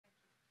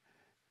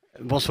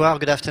Bonsoir,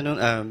 good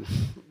afternoon,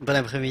 bon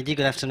après-midi,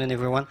 good afternoon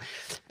everyone.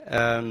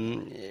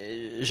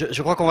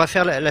 Je crois qu'on va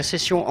faire la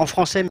session en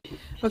français.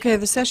 Okay,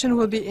 the session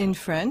will be in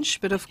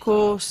French, but of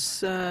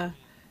course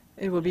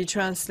it will be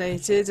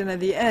translated, and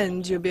at the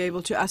end you'll be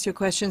able to ask your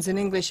questions in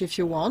English if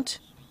you want.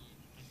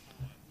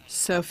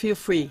 So feel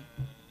free.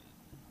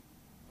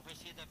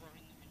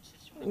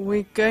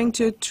 We're going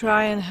to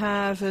try and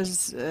have an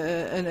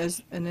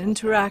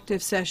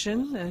interactive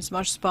session as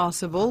much as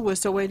possible. We're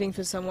still waiting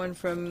for someone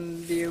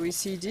from the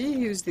OECD,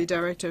 who's the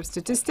Director of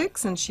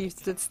Statistics and Chief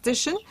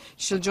Statistician.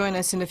 She'll join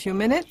us in a few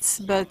minutes,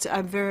 but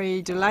I'm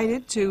very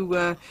delighted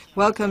to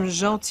welcome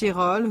Jean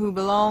Tirole, who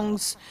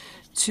belongs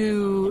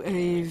to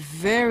a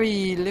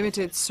very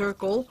limited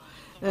circle,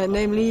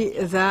 namely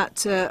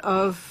that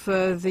of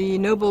the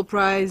Nobel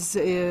Prize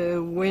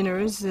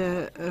winners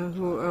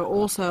who are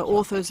also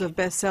authors of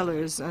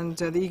bestsellers. And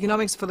The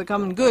Economics for the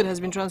Common Good has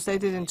been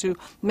translated into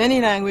many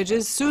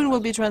languages, soon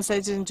will be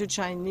translated into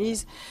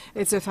Chinese.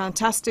 It's a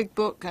fantastic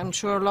book. I'm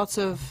sure lots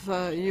of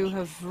you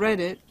have read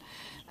it.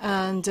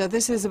 And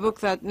this is a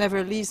book that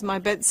never leaves my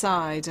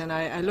bedside, and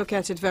I look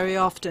at it very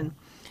often.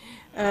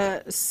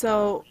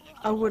 So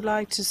I would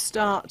like to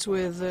start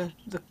with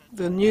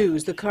the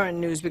news, the current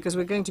news, because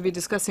we're going to be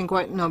discussing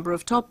quite a number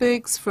of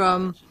topics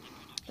from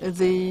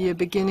the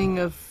beginning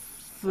of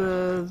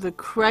the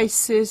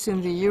crisis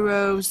in the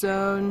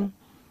Eurozone.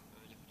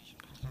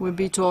 We'll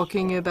be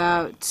talking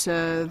about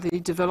the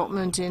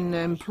development in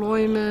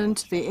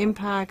employment, the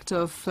impact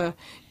of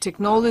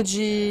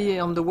technology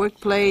on the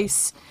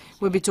workplace.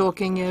 We'll be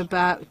talking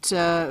about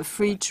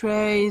free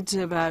trade,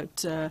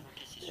 about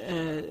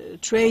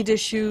trade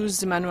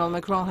issues. Emmanuel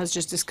Macron has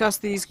just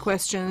discussed these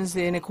questions,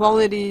 the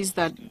inequalities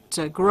that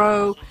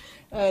grow.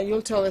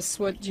 You'll tell us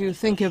what you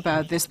think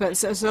about this. But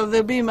so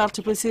there'll be a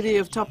multiplicity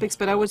of topics,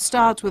 but I would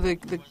start with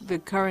the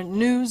current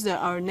news. There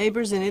are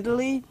neighbors in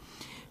Italy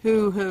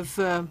who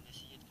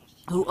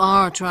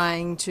are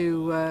trying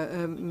to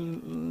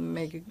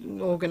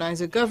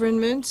organize a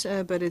government,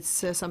 but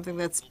it's something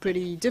that's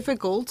pretty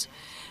difficult.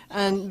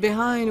 And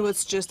behind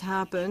what's just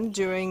happened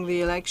during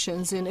the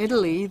elections in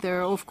Italy, there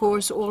are, of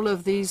course, all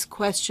of these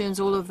questions,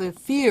 all of the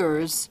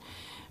fears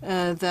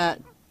that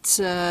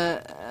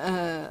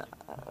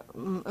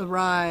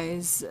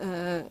arise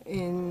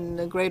in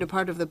a greater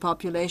part of the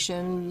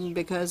population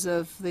because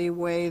of the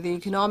way the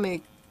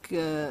economics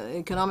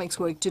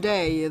work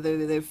today,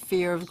 the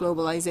fear of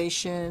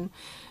globalization.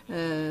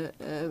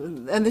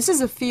 And this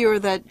is a fear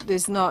that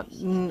is not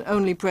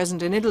only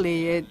present in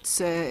Italy.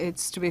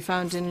 It's to be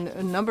found in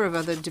a number of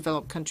other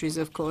developed countries,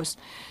 of course,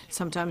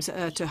 sometimes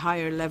at a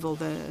higher level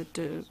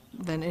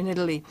than in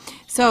Italy.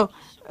 So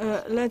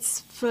let's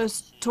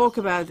first talk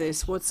about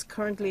this, what's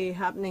currently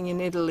happening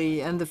in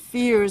Italy and the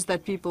fears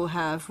that people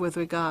have with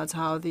regards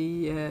how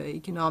the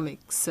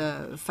economics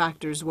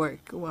factors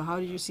work. Well, how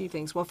do you see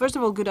things? Well, first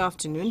of all, good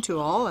afternoon to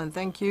all, and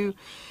thank you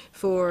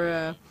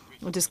for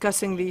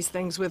discussing these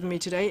things with me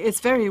today. It's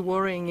very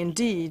worrying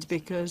indeed,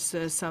 because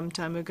some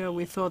time ago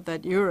we thought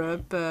that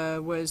Europe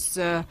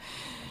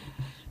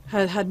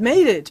had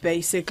made it,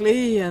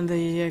 basically, and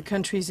the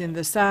countries in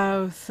the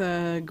south,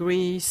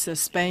 Greece,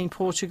 Spain,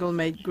 Portugal,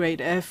 made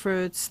great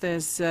efforts.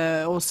 There's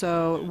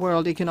also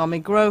world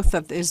economic growth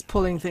that is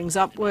pulling things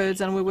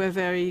upwards, and we were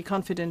very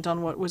confident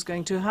on what was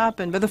going to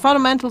happen. But the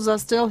fundamentals are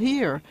still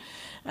here.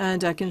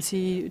 And I can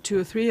see two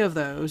or three of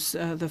those.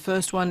 The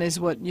first one is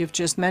what you've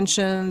just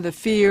mentioned, the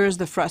fears,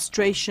 the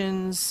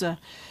frustrations,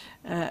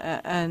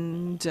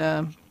 and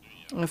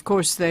of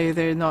course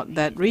they're not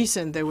that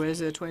recent. There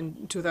was a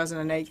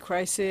 2008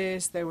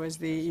 crisis, there was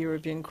the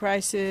European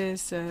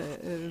crisis,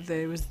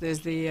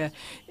 there's the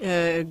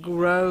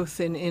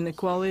growth in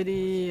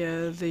inequality,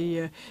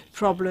 the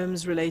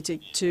problems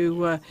related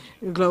to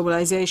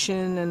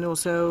globalization, and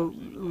also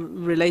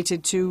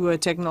related to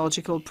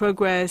technological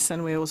progress.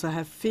 And we also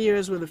have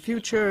fears with the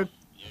future,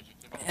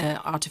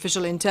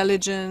 artificial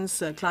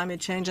intelligence, climate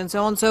change, and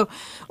so on. So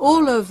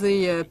all of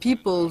the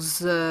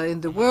peoples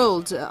in the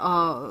world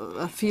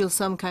feel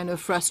some kind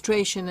of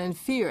frustration and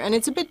fear. And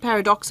it's a bit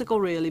paradoxical,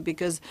 really,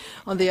 because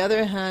on the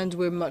other hand,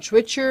 we're much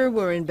richer,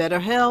 we're in better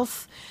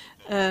health.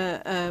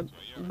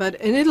 But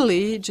in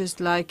Italy,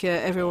 just like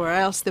everywhere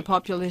else, the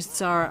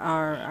populists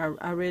are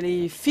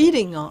really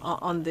feeding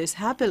on this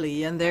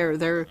happily, and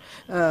they're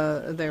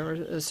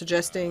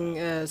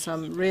suggesting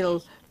some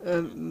real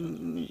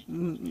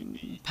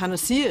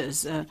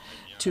panaceas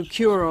to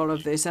cure all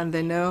of this, and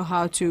they know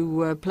how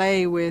to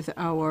play with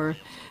our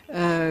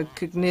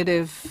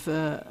cognitive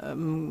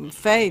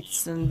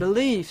faiths and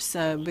beliefs,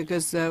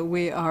 because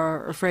we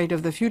are afraid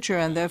of the future,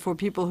 and therefore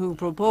people who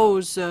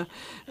propose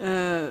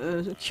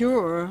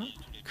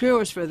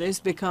cures for this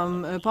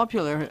become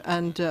popular,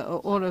 and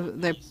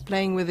they're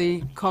playing with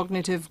the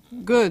cognitive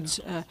goods,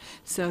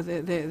 so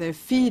they're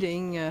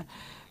feeding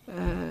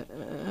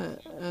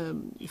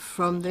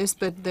from this,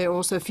 but they're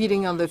also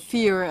feeding on the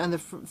fear and the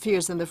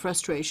fears and the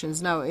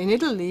frustrations. Now, in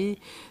Italy,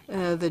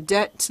 the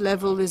debt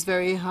level is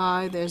very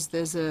high.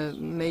 There's a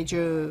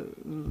major,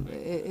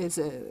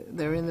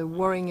 they're in a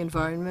warring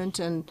environment,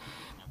 and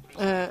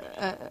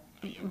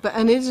But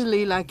in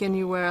Italy, like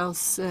anywhere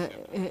else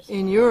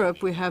in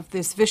Europe, we have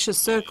this vicious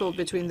circle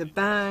between the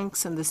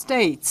banks and the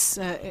states.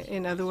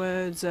 In other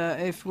words,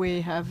 if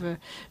we have a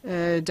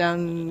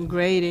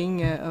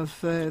downgrading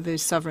of the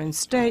sovereign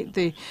state,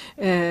 the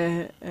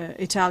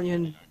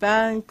Italian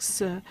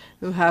banks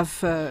who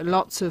have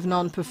lots of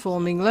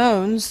non-performing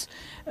loans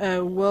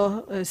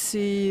will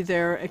see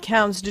their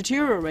accounts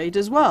deteriorate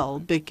as well,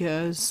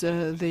 because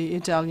the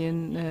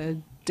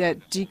Italian debt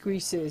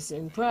decreases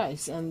in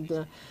price,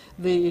 and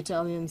the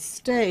Italian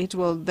state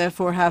will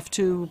therefore have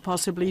to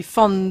possibly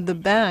fund the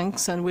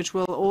banks, and which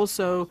will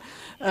also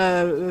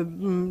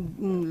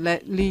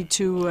lead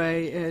to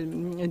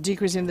a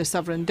decrease in the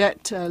sovereign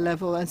debt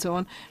level and so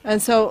on.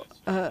 And so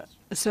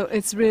so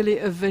it's really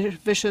a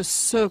vicious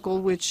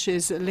circle, which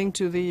is linked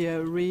to the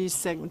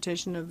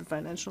resegmentation of the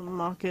financial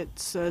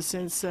markets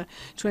since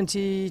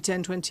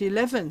 2010,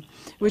 2011,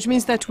 which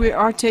means that we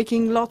are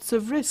taking lots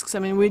of risks. I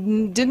mean, we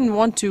didn't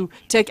want to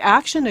take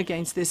action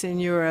against this in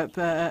Europe.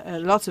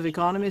 Lots of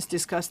economists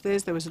discussed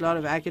this. There was a lot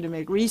of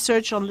academic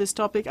research on this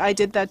topic. I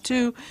did that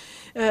too.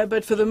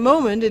 But for the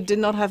moment, it did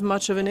not have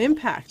much of an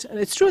impact. And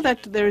it's true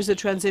that there is a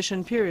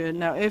transition period.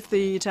 Now, if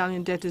the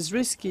Italian debt is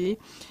risky,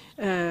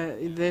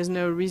 there's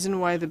no reason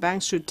why the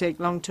banks should take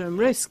long-term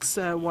risks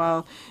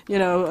while, you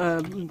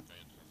know,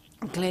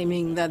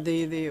 claiming that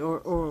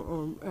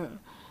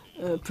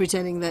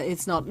pretending that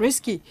it's not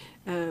risky.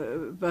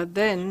 But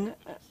then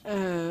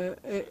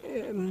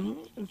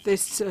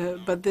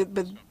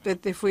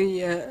if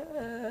we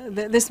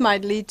this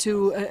might lead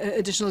to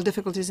additional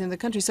difficulties in the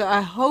country. So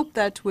I hope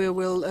that we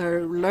will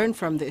learn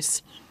from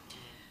this.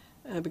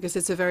 Because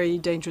it's a very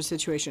dangerous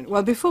situation.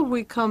 Well, before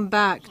we come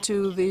back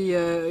to the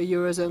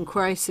Eurozone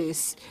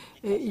crisis,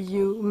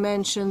 you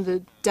mentioned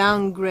the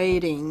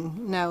downgrading.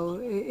 Now,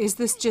 is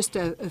this just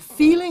a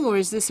feeling, or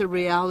is this a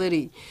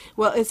reality?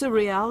 Well, it's a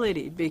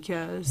reality,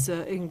 because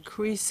an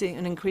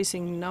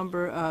increasing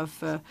number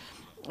of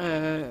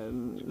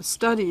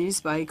studies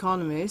by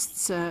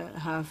economists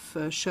have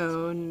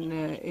shown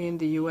in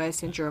the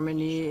US, in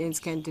Germany, in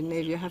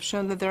Scandinavia, have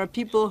shown that there are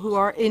people who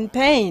are in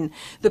pain.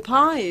 The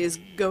pie is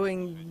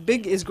growing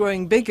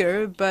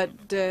bigger, but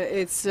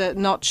it's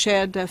not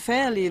shared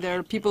fairly. There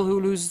are people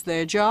who lose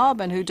their job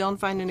and who don't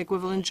find an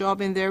equivalent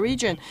job in their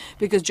region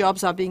because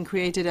jobs are being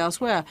created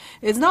elsewhere.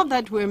 It's not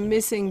that we're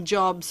missing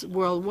jobs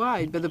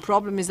worldwide, but the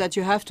problem is that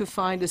you have to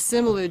find a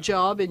similar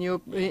job in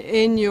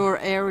your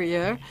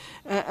area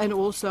and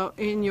also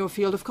in your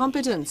field of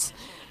competence.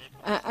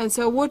 And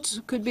so what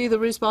could be the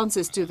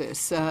responses to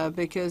this?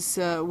 Because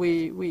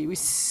we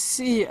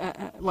see,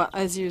 well,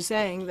 as you're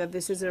saying, that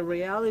this is a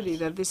reality,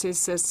 that this is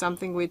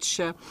something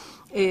which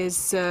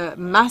is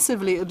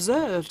massively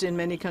observed in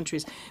many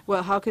countries.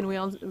 Well, how can we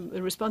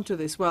respond to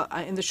this? Well,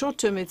 in the short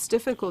term, it's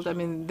difficult. I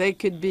mean, they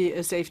could be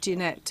a safety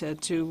net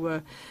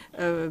to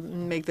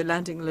make the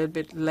landing a little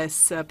bit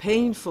less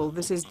painful.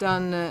 This is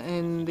done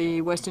in the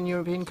Western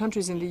European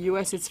countries. In the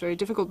US, it's very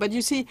difficult. But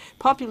you see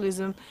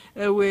populism,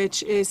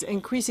 which is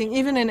increasing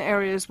even in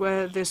areas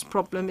where this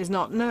problem is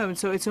not known.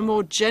 So it's a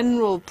more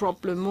general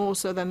problem, more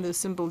so than the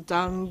simple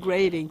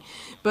downgrading.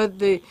 But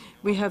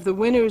we have the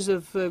winners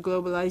of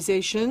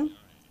globalization,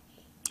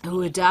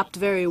 who adapt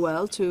very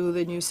well to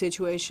the new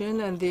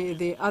situation, and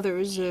the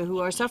others who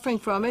are suffering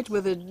from it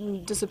with the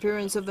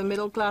disappearance of the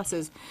middle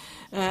classes.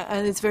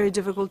 And it's very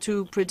difficult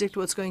to predict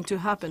what's going to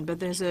happen, but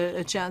there's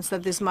a chance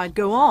that this might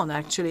go on,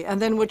 actually. And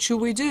then what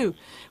should we do?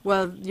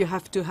 Well, you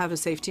have to have a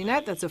safety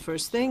net. That's the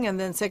first thing. And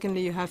then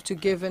secondly, you have to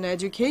give an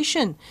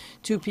education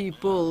to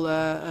people,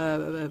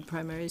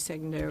 primary,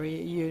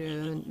 secondary,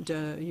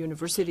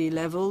 university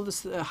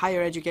levels,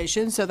 higher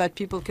education, so that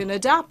people can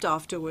adapt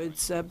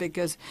afterwards,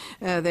 because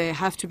they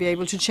have to be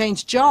able to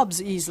change jobs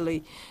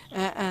easily.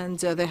 And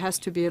there has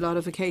to be a lot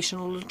of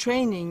vocational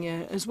training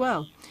as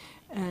well.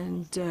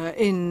 And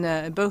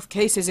in both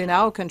cases in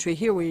our country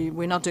here,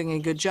 we're not doing a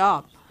good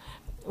job.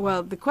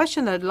 Well, the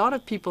question that a lot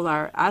of people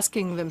are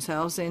asking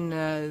themselves in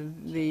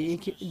the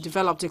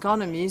developed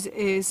economies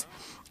is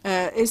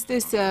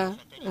this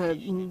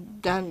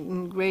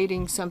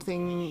downgrading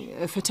something,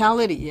 a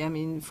fatality, I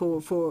mean,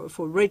 for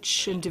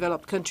rich and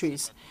developed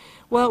countries?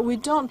 Well, we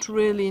don't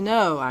really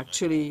know,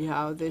 actually,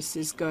 how this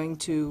is going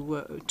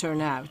to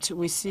turn out.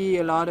 We see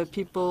a lot of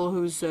people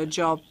whose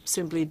job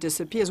simply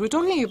disappears. We're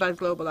talking about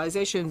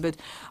globalization, but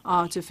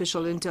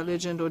artificial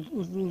intelligence or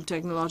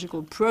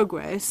technological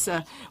progress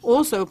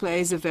also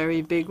plays a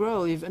very big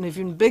role, an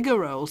even bigger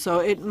role. So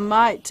it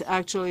might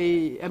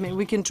actually, I mean,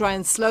 we can try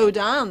and slow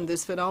down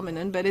this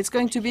phenomenon, but it's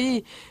going to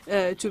be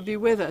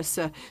with us.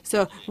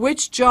 So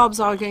which jobs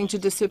are going to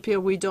disappear,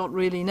 we don't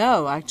really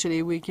know,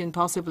 actually. We can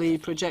possibly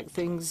project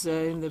things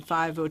in the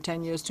 5 or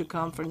 10 years to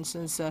come. For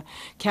instance,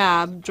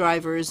 cab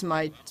drivers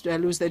might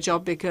lose their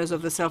job because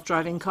of the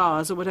self-driving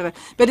cars or whatever.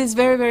 But it's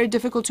very, very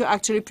difficult to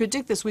actually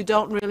predict this. We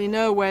don't really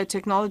know where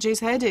technology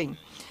is heading.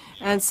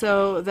 And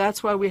so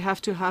that's why we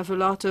have to have a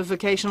lot of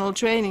vocational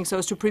training, so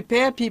as to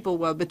prepare people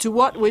well. But to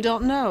what, we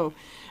don't know.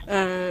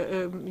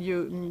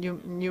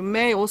 You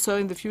may also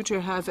in the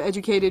future have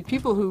educated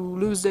people who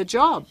lose their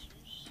job.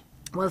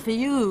 Well, for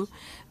you,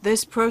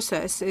 this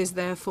process is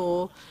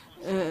therefore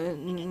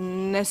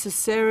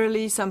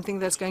necessarily something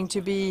that's going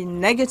to be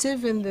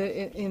negative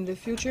in the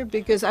future?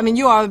 Because, I mean,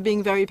 you are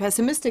being very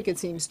pessimistic, it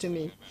seems to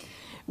me.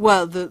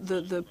 Well,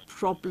 the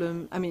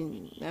problem, I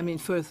mean,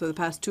 for the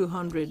past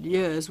 200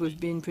 years, we've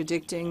been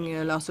predicting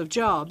a loss of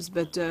jobs,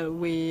 but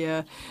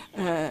and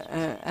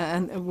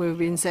we've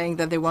been saying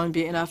that there won't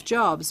be enough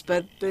jobs,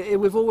 but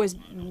we've always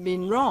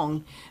been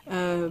wrong.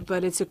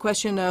 But it's a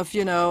question of,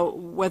 you know,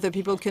 whether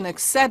people can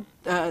accept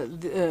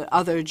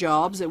other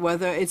jobs,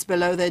 whether it's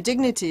below their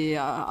dignity.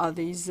 Are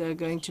these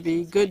going to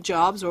be good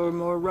jobs or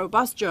more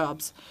robust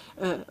jobs,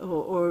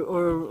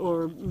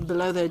 or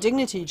below their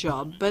dignity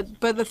job?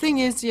 But the thing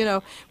is, you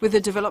know, with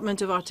the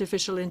development of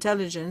artificial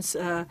intelligence,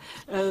 a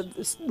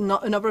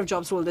number of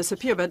jobs will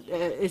disappear, but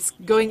it's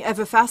going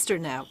ever faster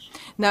now.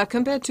 Now,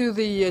 compared to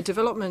the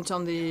development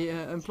on the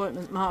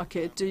employment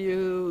market, do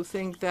you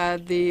think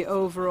that the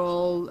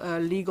overall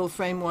legal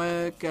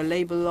framework,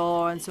 labor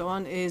law, and so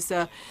on is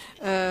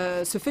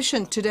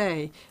sufficient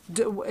today?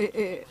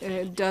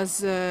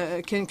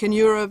 Can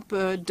Europe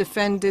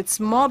defend its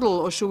model,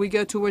 or should we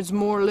go towards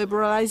more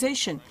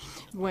liberalization?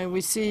 When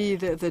we see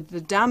the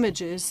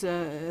damages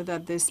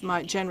that this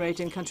might generate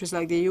in countries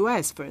like the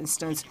US, for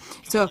instance.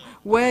 So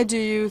where do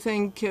you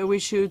think we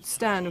should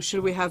stand?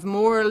 Should we have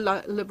more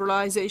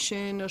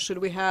liberalization, or should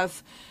we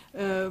have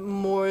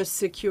more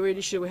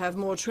security? Should we have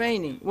more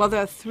training? Well,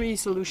 there are three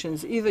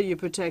solutions. Either you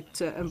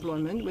protect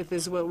employment, which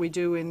is what we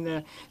do in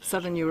the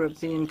southern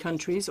European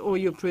countries, or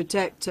you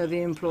protect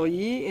the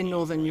employee in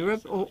northern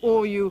Europe,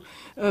 or you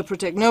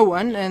protect no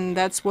one, and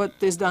that's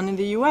what is done in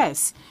the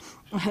US.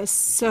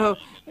 So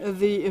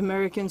the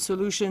American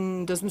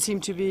solution doesn't seem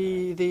to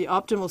be the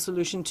optimal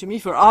solution to me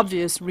for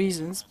obvious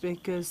reasons,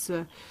 because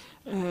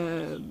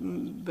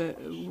but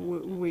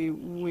we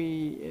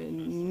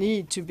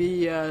need to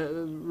be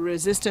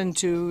resistant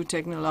to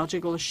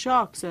technological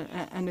shocks.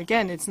 And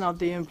again, it's not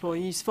the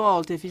employee's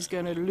fault if he's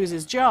going to lose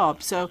his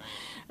job. So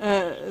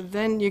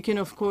then you can,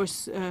 of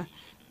course,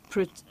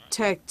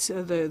 protect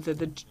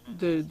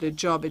the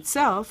job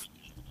itself.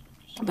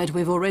 But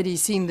we've already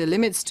seen the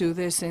limits to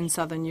this in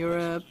Southern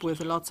Europe, with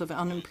lots of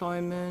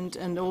unemployment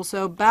and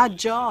also bad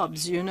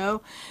jobs, you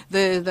know,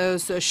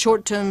 those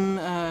short-term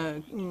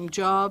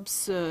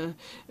jobs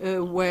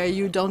where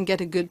you don't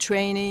get a good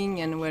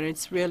training and where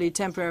it's really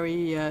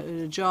temporary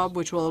job,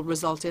 which will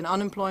result in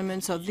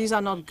unemployment. So these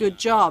are not good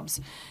jobs.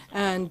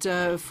 And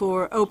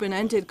for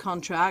open-ended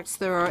contracts,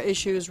 there are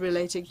issues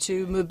relating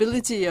to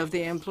mobility of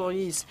the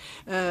employees.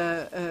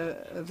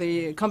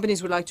 The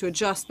companies would like to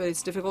adjust, but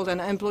it's difficult, and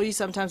employees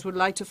sometimes would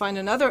like to find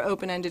another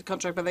open-ended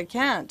contract, but they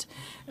can't.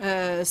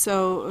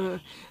 So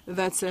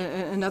that's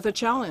another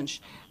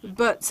challenge.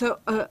 But so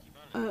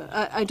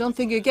I don't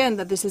think, again,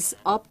 that this is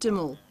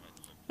optimal.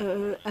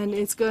 And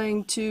it's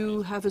going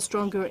to have a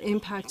stronger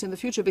impact in the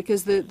future,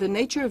 because the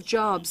nature of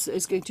jobs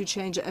is going to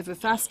change ever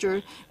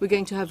faster. We're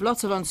going to have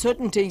lots of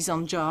uncertainties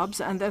on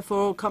jobs, and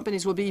therefore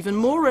companies will be even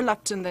more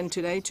reluctant than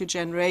today to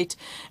generate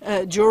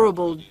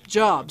durable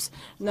jobs.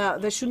 Now,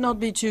 there should not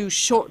be too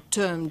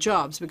short-term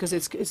jobs, because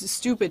it's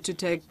stupid to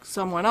take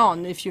someone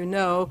on if you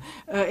know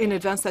in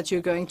advance that you're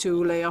going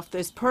to lay off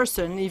this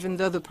person, even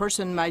though the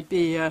person might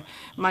be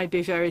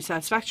very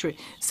satisfactory.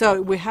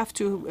 So we have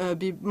to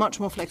be much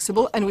more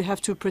flexible, and we have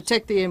to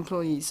protect the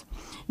employees.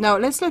 Now,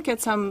 let's look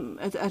at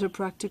a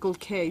practical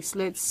case.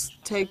 Let's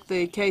take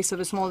the case of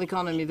a small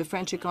economy, the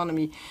French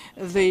economy.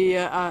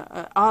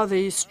 Are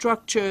the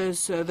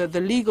structures,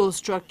 the legal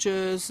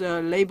structures,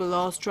 labor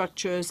law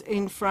structures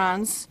in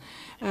France,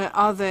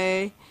 are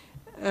they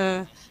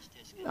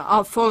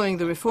are following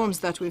the reforms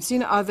that we've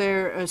seen? Are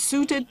they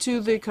suited to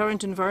the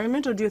current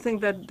environment, or do you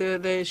think that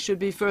there should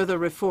be further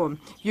reform?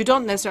 You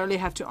don't necessarily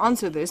have to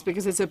answer this,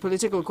 because it's a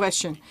political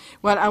question.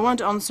 Well, I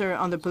won't answer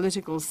on the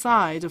political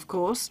side, of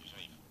course,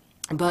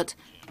 but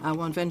I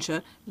won't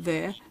venture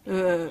there.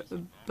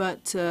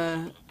 But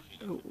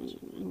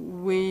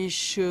we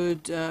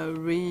should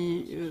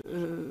revamp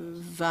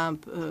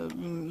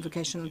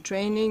vocational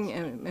training.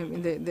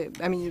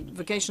 I mean,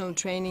 vocational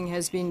training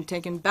has been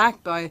taken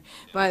back by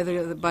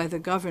the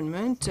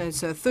government.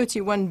 It's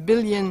 31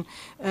 billion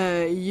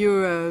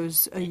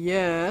euros a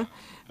year.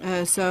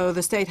 So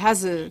the state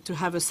has to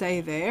have a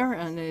say there,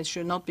 and it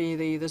should not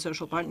be the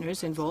social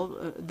partners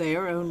involved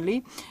there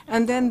only.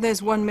 And then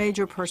there's one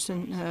major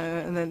person,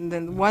 and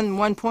then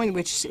one point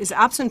which is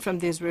absent from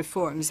these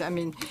reforms. I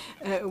mean,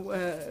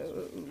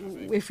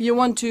 if you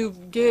want to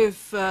give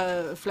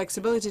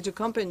flexibility to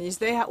companies,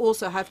 they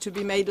also have to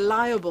be made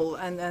liable,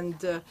 and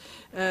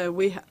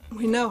we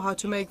know how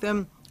to make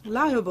them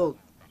liable.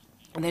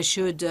 they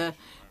should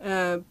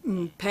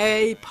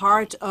pay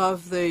part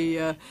of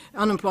the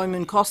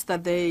unemployment cost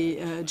that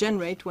they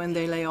generate when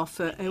they lay off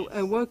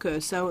a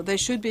worker. So there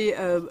should be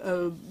a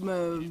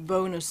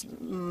bonus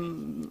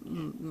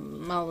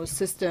malus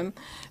system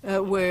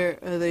where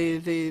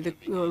the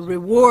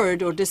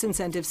reward or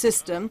disincentive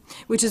system,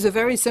 which is a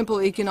very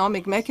simple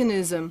economic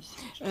mechanism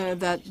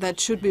that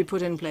should be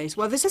put in place.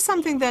 Well, this is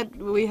something that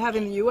we have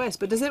in the U.S.,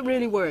 but does it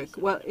really work?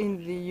 Well,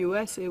 in the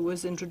U.S. it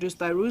was introduced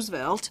by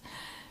Roosevelt,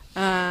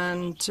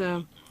 and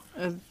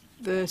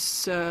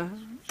this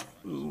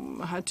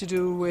had to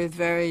do with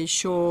very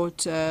short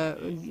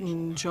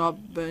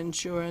job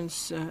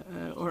insurance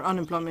or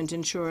unemployment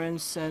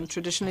insurance, and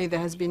traditionally there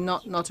has been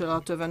not a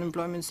lot of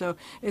unemployment, so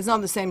it's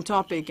not the same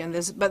topic. And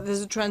but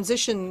there's a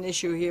transition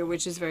issue here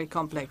which is very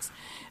complex.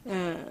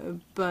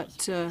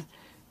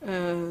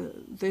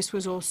 This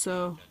was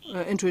also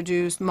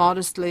introduced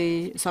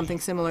modestly, something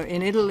similar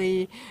in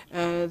Italy.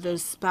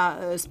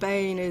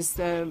 Spain is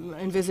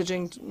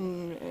envisaging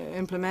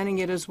implementing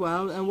it as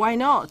well. And why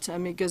not? I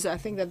mean, because I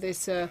think that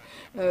this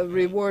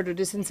reward or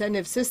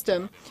disincentive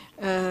system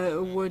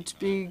would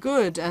be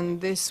good, and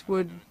this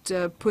would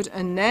put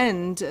an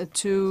end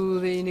to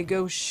the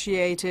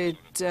negotiated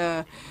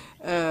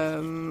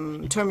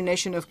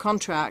termination of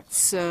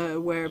contracts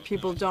where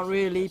people don't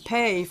really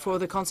pay for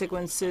the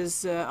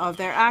consequences of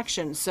their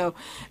actions. So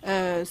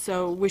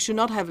we should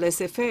not have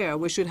laissez-faire.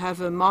 We should have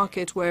a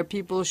market where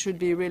people should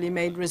be really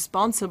made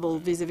responsible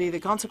vis-à-vis the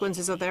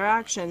consequences of their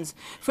actions.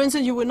 For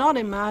instance, you would not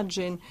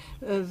imagine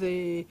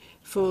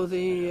for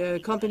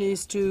the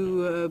companies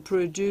to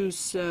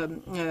produce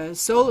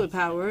solar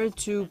power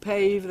to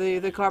pay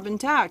the carbon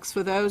tax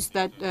for those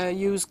that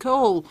use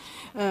coal.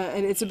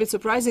 And it's a bit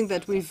surprising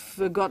that we've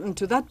gotten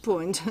to that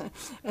point.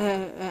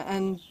 I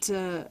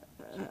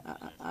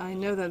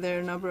know that there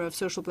are a number of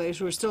social players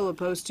who are still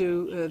opposed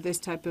to this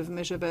type of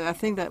measure, but I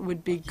think that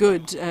would be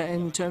good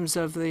in terms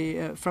of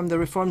from the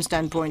reform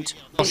standpoint.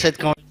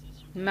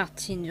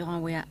 Martine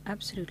Durand, we are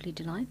absolutely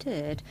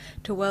delighted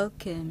to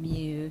welcome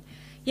you.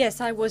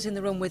 Yes, I was in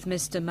the room with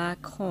Mr.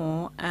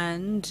 Macron,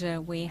 and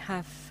we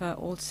have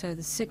also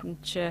the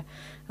signature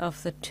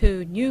of the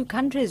two new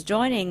countries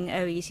joining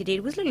OECD.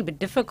 It was a little bit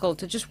difficult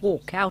to just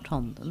walk out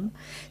on them.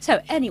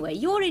 So anyway,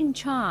 you're in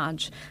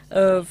charge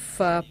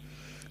of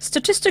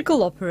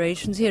statistical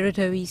operations here at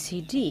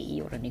OECD.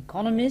 You're an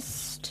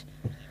economist,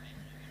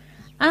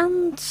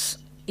 and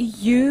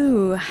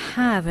you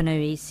have an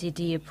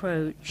OECD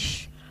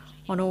approach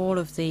on all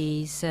of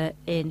these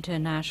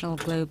international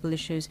global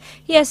issues.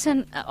 Yes,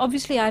 and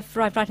obviously I've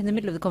arrived right in the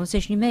middle of the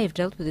conversation. You may have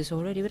dealt with this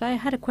already, but I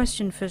had a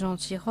question for Jean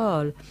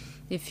Tirole,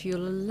 if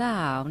you'll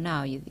allow.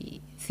 Now, the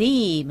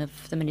theme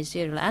of the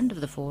ministerial and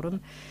of the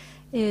forum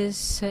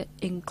is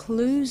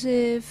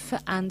inclusive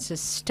and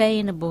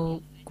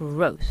sustainable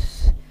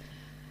growth.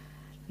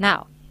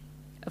 Now,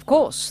 of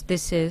course,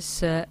 this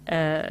is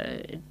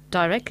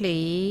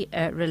directly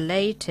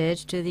related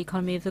to the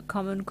economy of the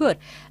common good.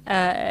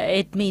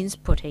 It means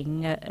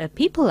putting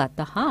people at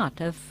the heart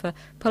of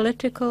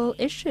political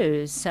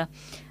issues.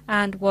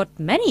 And what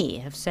many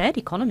have said,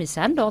 economists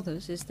and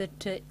others, is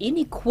that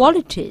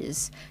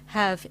inequalities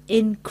have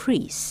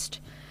increased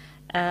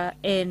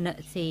in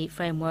the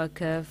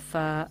framework of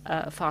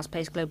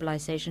fast-paced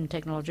globalization,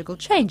 technological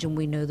change. And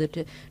we know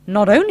that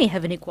not only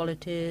have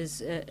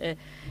inequalities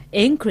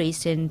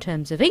increased in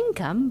terms of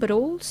income, but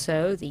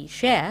also the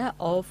share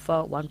of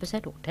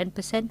 1% or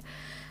 10%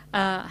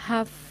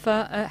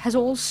 has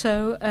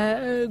also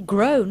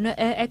grown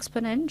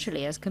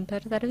exponentially as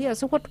compared to that of the others.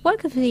 So what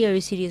work of the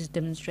OECD has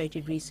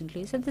demonstrated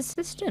recently is that the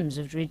systems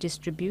of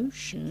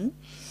redistribution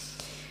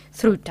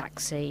through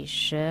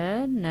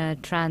taxation,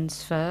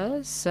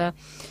 transfers,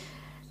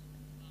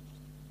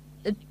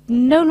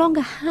 no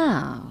longer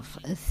have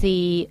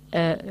the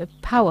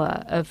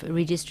power of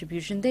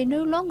redistribution. They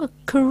no longer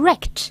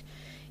correct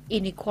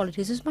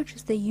inequalities as much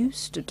as they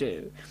used to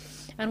do.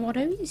 And what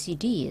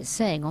OECD is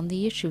saying on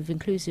the issue of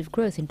inclusive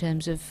growth in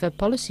terms of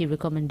policy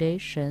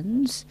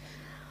recommendations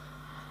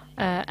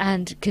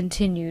and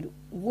continued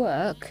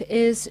work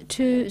is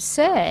to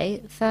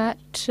say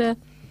that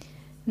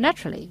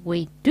naturally,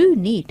 we do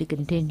need to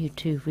continue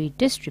to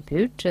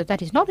redistribute.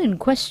 That is not in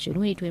question.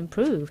 We need to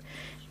improve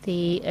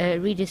the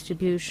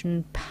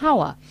redistribution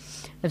power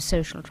of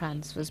social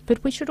transfers.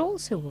 But we should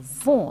also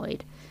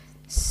avoid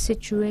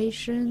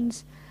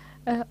situations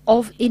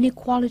of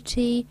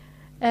inequality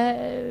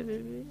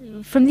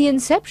from the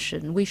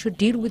inception. We should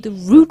deal with the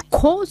root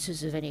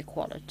causes of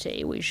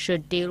inequality. We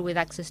should deal with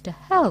access to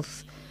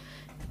health,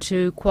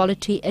 to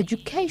quality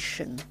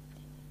education.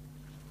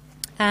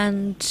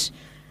 And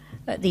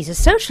these are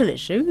social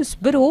issues,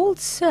 but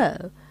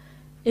also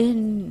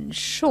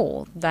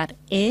ensure that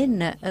in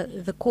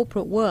the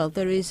corporate world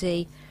there is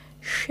a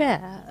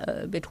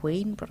share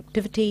between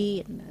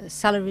productivity and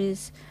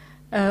salaries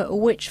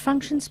which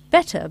functions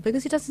better,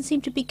 because it doesn't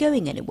seem to be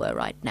going anywhere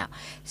right now.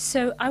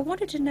 So I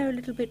wanted to know a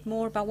little bit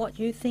more about what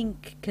you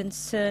think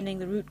concerning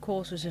the root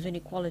causes of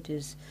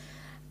inequalities,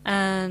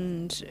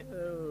 and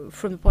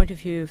from the point of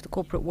view of the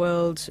corporate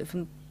world,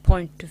 from the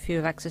point of view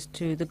of access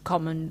to the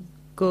common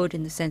good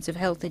in the sense of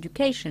health,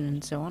 education,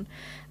 and so on,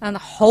 and the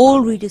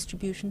whole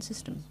redistribution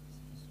system.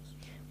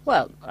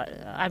 Well,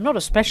 I'm not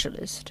a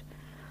specialist.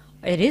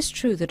 It is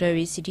true that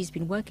OECD has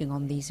been working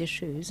on these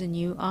issues, and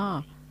you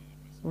are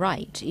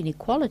right.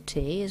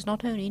 Inequality is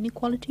not only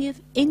inequality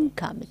of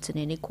income, it's an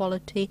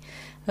inequality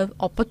of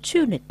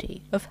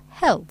opportunity, of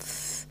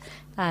health.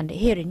 And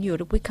here in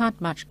Europe we can't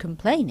much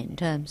complain in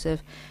terms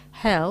of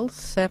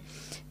health. The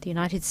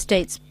United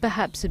States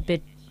perhaps a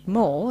bit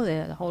more,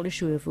 the whole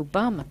issue of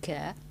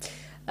Obamacare.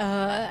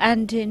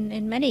 And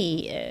in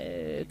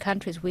many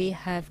countries we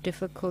have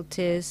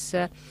difficulties,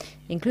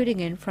 including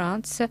in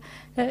France,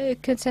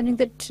 concerning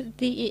that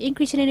the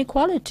increase in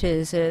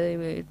inequalities.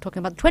 We're talking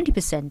about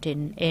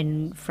 20%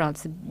 in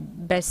France, the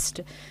best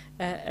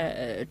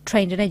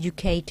trained and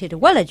educated,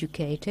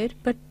 well-educated,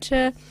 but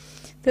the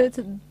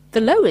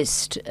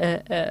lowest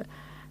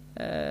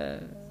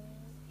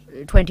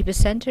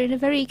 20% are in a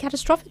very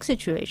catastrophic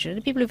situation.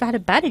 The people who've had a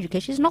bad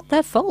education, it's not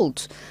their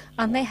fault.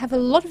 And they have a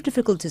lot of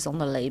difficulties on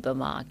the labour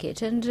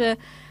market. And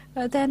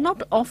they're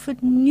not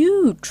offered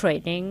new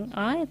training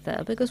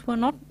either, because we're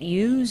not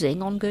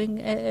using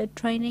ongoing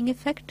training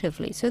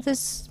effectively. So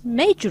there's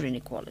major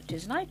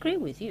inequalities. And I agree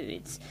with you.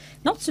 It's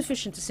not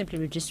sufficient to simply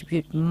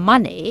redistribute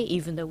money,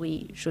 even though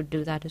we should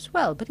do that as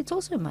well. But it's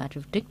also a matter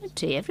of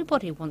dignity.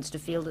 Everybody wants to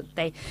feel that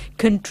they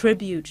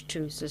contribute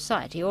to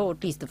society, or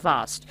at least the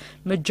vast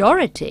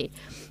majority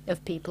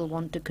of people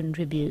want to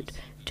contribute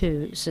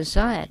to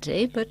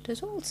society, but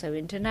there's also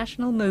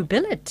international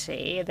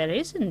mobility. There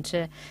isn't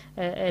an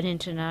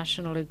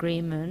international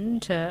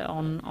agreement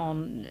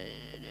on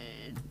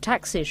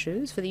tax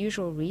issues for the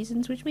usual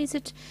reasons, which means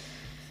that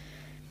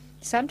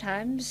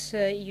sometimes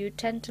you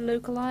tend to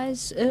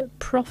localize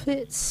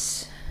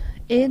profits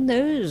in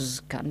those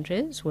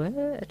countries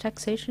where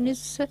taxation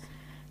is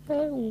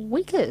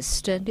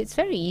weakest, and it's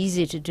very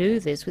easy to do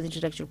this with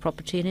intellectual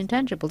property and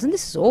intangibles, and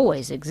this has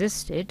always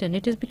existed, and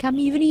it has become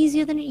even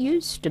easier than it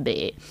used to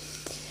be.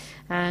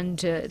 And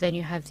then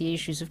you have the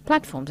issues of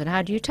platforms, and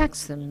how do you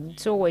tax them?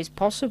 It's always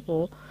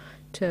possible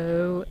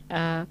to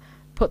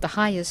put the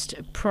highest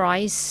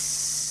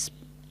price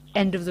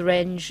end of the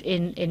range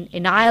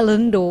in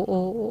Ireland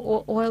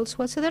or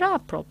elsewhere, so there are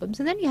problems.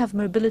 And then you have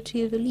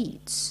mobility of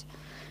elites,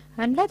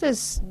 and let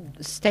us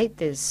state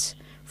this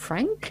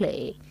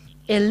frankly.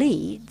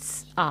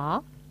 Elites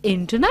are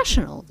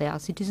international. They are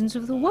citizens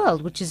of the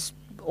world, which is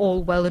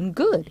all well and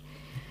good.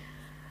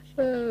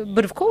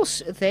 But of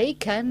course, they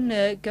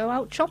can go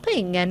out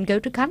shopping and go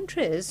to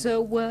countries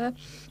where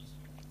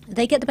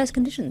they get the best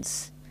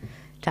conditions.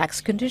 Tax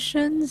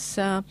conditions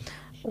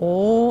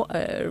or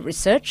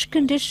research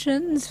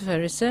conditions for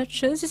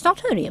researchers. It's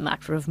not only a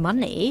matter of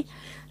money.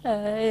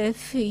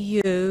 If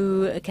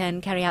you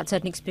can carry out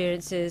certain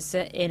experiences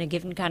in a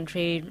given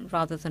country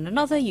rather than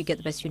another, you get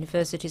the best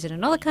universities in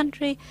another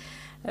country.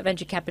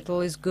 Venture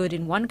capital is good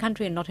in one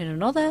country and not in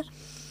another.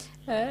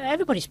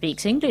 Everybody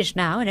speaks English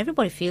now, and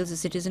everybody feels a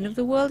citizen of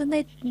the world,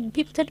 and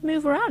people tend to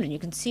move around, and you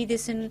can see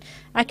this in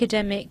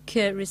academic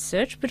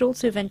research, but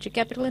also venture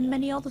capital and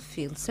many other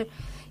fields. So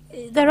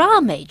there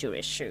are major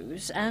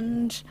issues,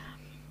 and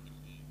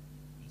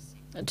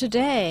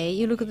today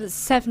you look at the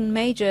 7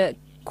 major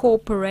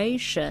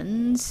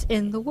corporations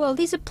in the world.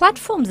 These are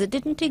platforms that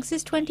didn't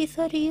exist 20,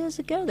 30 years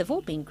ago. They've all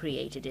been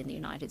created in the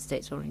United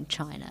States or in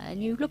China.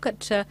 And you look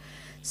at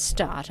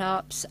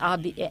startups,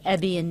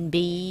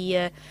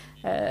 Airbnb,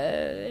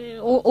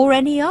 or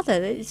any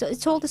other.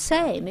 It's all the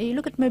same. You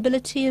look at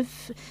mobility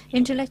of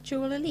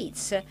intellectual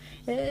elites.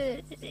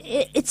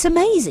 It's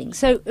amazing.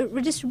 So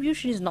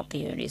redistribution is not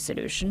the only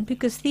solution,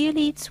 because the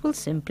elites will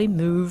simply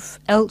move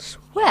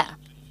elsewhere.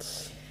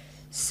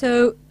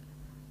 So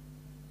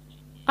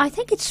I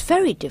think it's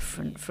very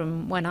different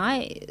from when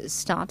I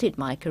started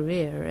my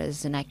career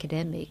as an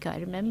academic. I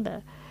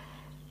remember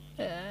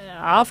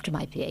after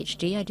my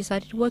PhD, I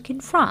decided to work in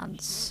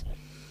France.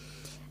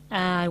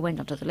 I went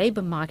onto the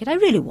labour market. I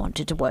really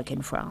wanted to work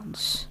in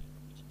France.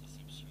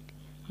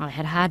 I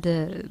had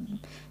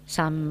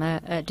some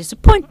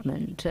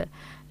disappointment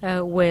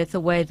with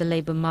the way the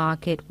labour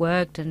market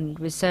worked and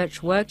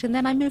research worked, and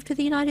then I moved to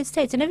the United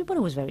States, and everybody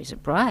was very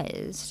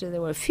surprised.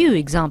 There were a few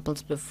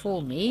examples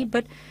before me,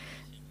 but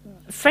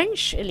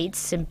French elites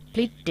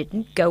simply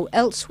didn't go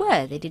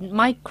elsewhere. They didn't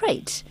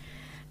migrate.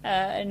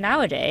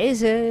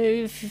 Nowadays,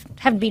 if you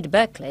haven't been to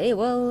Berkeley,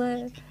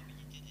 well,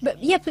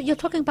 but you're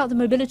talking about the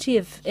mobility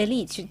of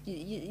elites.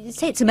 You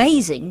say it's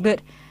amazing,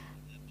 but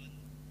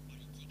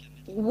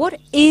what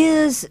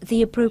is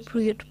the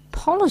appropriate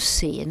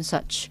policy in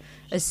such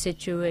a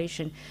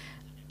situation?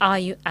 Are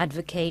you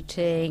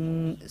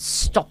advocating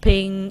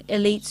stopping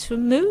elites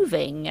from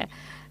moving?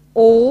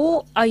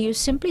 Or are you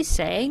simply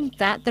saying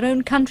that their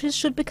own countries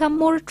should become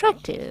more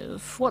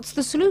attractive? What's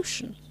the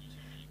solution?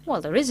 Well,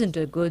 there isn't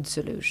a good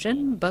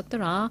solution, but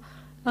there are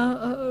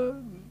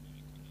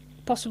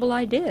possible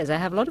ideas. I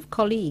have a lot of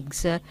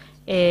colleagues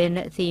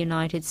in the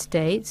United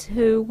States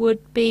who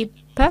would be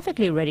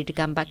perfectly ready to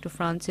come back to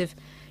France if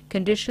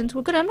conditions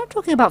were good. I'm not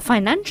talking about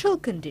financial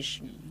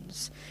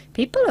conditions.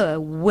 People are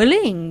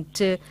willing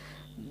to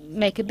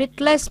make a bit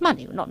less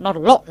money. Not a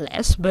lot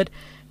less, but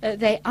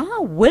they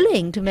are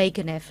willing to make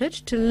an effort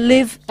to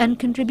live and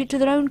contribute to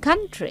their own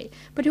country.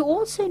 But you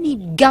also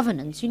need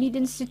governance, you need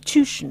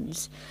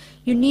institutions.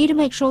 You need to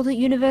make sure that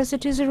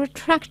universities are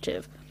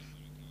attractive,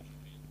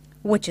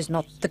 which is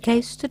not the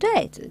case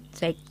today. To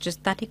take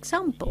just that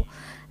example.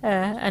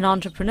 An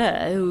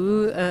entrepreneur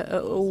who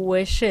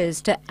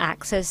wishes to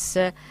access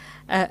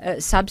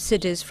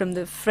subsidies from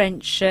the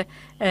French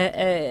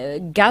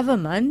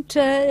government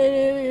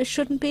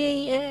shouldn't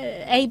be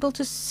able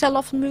to sell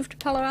off and move to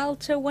Palo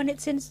Alto when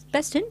it's in its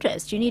best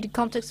interest. You need a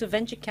context of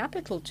venture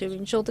capital to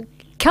ensure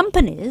that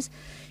companies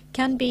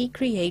can be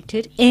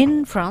created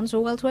in France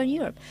or elsewhere in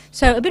Europe.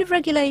 So a bit of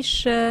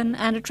regulation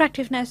and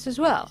attractiveness as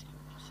well.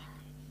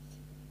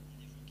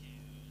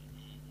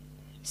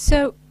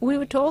 So we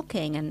were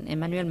talking, and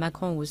Emmanuel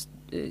Macron was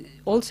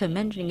also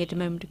mentioning it a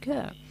moment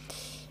ago,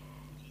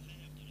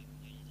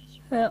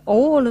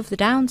 all of the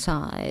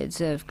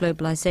downsides of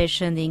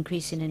globalization, the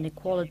increase in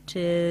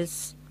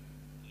inequalities,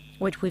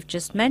 which we've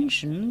just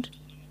mentioned.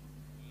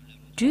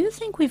 Do you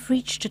think we've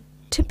reached a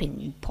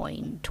tipping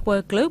point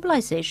where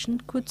globalization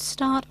could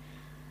start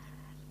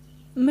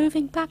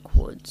moving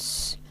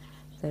backwards?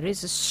 There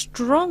is a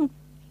strong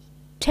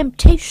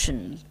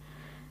temptation.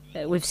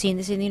 We've seen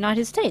this in the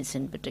United States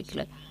in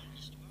particular.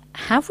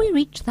 Have we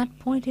reached that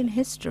point in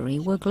history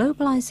where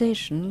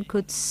globalization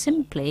could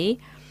simply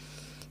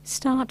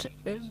start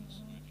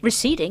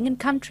receding and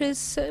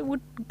countries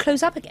would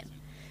close up again?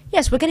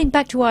 Yes, we're getting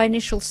back to our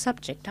initial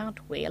subject,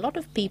 aren't we? A lot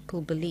of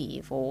people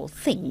believe or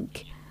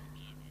think,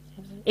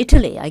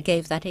 Italy, I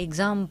gave that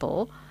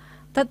example,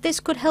 that this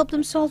could help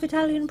them solve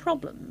Italian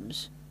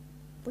problems.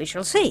 We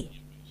shall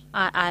see.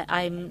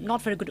 I'm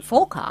not very good at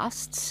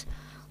forecasts,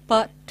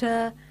 but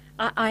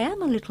I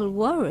am a little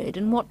worried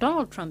in what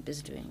Donald Trump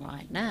is doing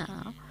right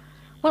now.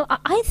 Well,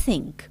 I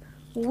think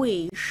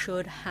we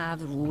should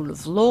have the rule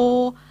of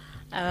law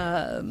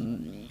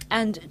and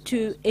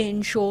to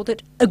ensure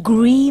that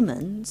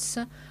agreements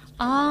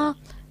are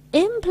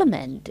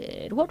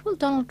implemented. What will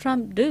Donald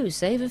Trump do?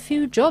 Save a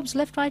few jobs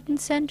left, right and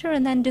centre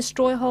and then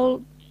destroy a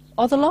whole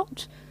other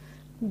lot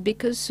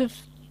because of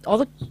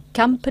other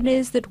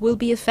companies that will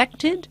be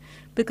affected,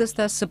 because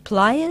their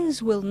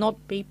suppliers will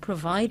not be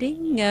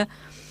providing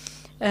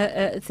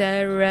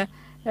the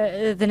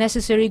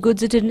necessary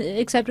goods at an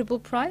acceptable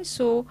price,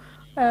 or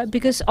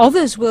because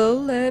others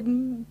will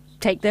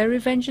take their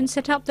revenge and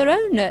set up their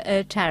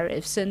own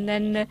tariffs, and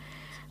then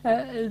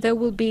there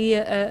will be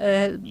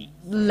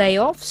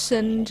layoffs,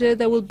 and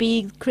there will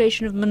be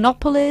creation of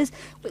monopolies.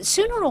 But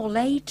sooner or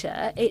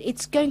later,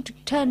 it's going to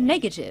turn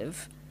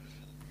negative.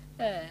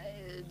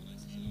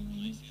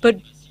 But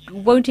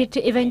won't it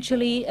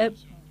eventually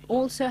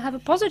also have a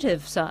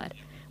positive side?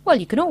 Well,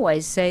 you can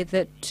always say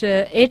that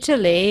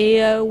Italy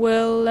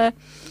will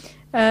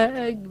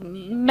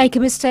make a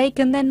mistake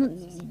and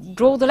then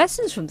draw the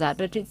lessons from that,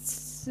 but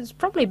it's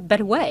probably a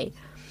better way.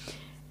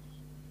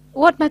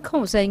 What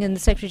Macron was saying and the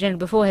Secretary General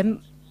before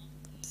him,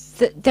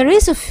 that there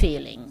is a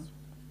feeling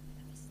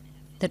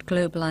that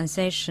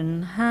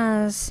globalization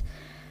has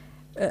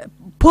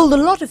pulled a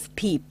lot of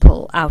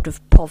people out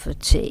of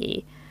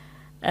poverty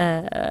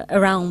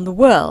around the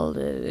world,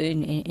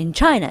 in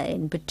China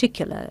in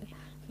particular.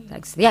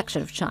 Thanks to the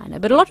action of China,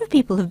 but a lot of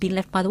people have been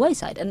left by the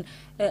wayside, and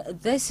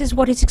this is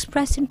what is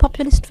expressed in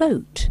populist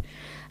vote.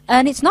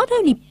 And it's not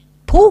only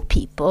poor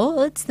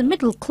people, it's the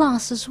middle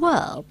class as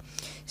well.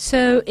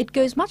 So it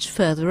goes much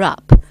further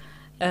up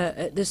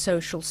the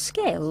social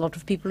scale. A lot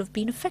of people have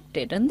been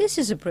affected, and this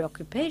is a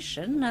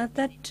preoccupation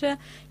that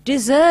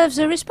deserves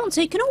a response.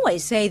 So you can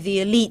always say the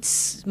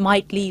elites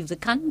might leave the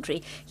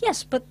country.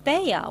 Yes, but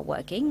they are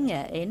working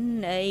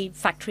in a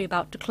factory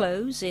about to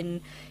close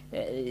in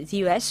the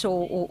US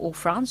or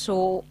France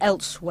or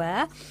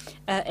elsewhere,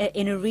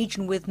 in a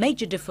region with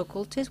major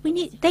difficulties.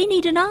 They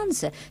need an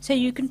answer. So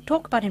you can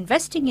talk about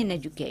investing in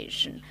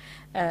education.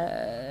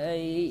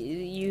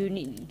 You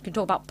can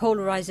talk about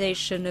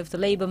polarization of the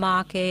labor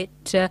market,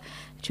 to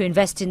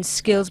invest in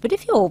skills. But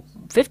if you're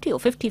 50 or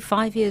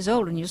 55 years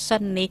old and you're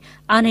suddenly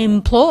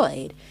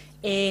unemployed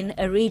in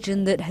a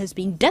region that has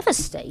been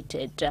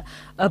devastated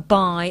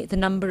by the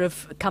number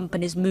of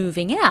companies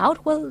moving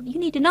out, well, you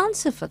need an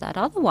answer for that.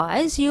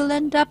 Otherwise, you'll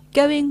end up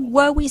going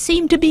where we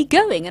seem to be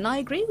going. And I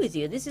agree with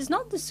you. This is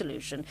not the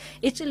solution.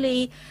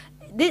 Italy,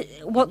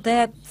 what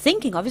they're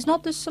thinking of is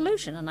not the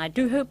solution. And I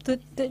do hope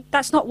that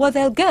that's not where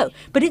they'll go.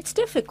 But it's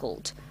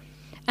difficult.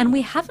 And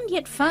we haven't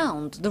yet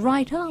found the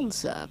right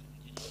answer.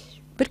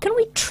 But can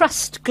we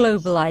trust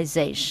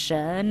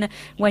globalization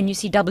when you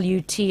see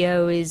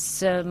WTO is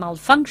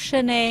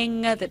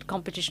malfunctioning, that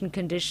competition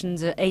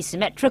conditions are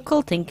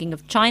asymmetrical, thinking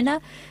of China,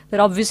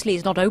 that obviously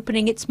is not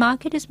opening its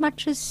market as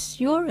much as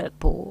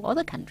Europe or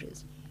other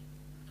countries?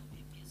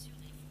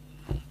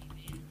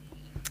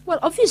 Well,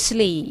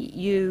 obviously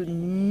you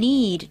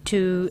need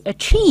to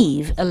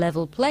achieve a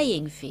level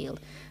playing field,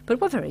 but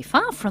we're very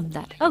far from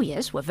that. Oh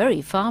yes, we're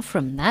very far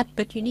from that,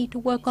 but you need to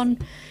work on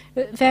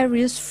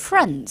various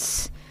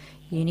fronts.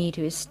 You need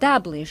to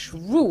establish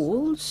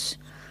rules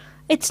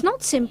it's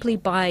not simply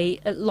by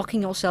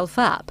locking yourself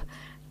up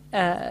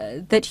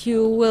that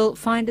you will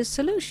find a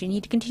solution. You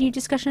need to continue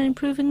discussion and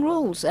improving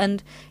rules,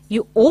 and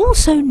you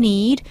also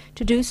need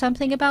to do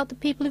something about the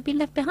people who've been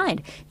left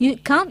behind. You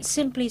can't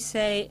simply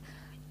say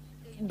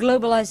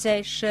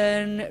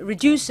globalization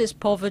reduces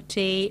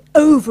poverty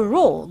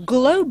overall,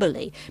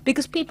 globally,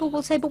 because people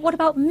will say, but what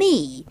about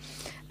me?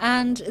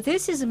 And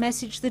this is a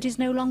message that is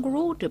no longer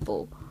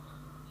audible.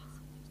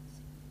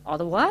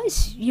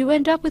 Otherwise, you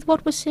end up with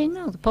what we're seeing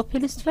now, the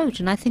populist vote,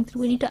 and I think that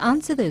we need to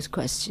answer those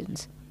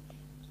questions.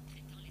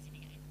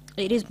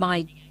 It is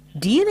by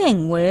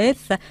dealing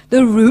with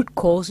the root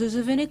causes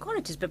of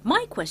inequalities. But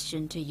my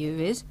question to you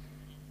is,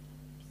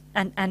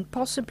 and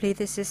possibly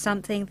this is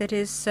something that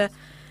is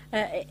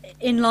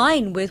in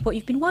line with what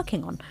you've been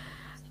working on.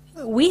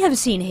 We have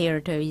seen here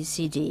at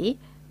OECD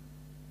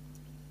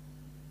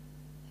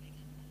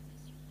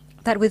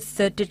that with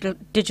the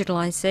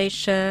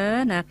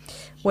digitalization,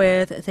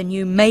 with the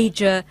new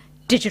major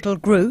digital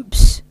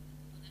groups,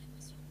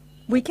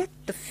 we get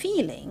the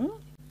feeling,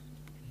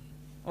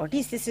 or at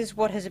least this is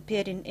what has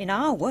appeared in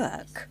our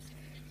work,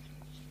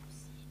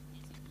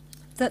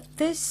 that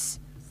this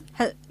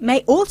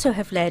may also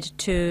have led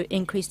to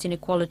increased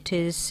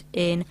inequalities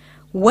in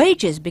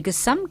wages, because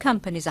some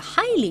companies are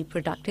highly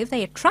productive,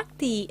 they attract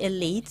the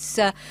elites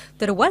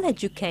that are well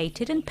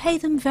educated and pay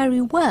them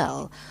very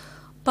well.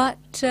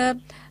 But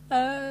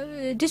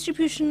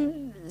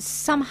distribution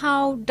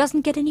somehow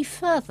doesn't get any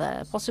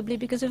further, possibly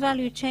because of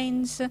value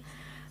chains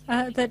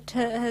that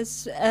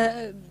has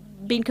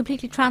been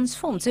completely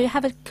transformed. So you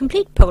have a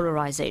complete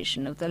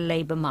polarization of the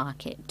labor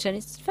market, and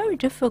it's very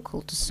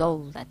difficult to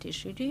solve that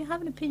issue. Do you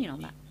have an opinion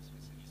on that?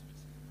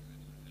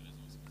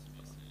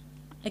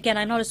 Again,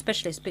 I'm not a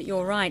specialist, but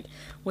you're right.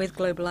 With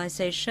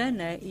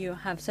globalization, you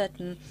have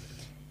certain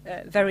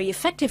very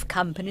effective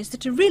companies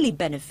that are really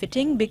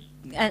benefiting,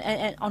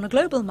 and on a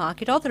global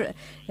market, other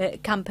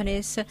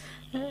companies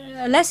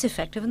are less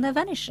effective and they're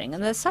vanishing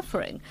and they're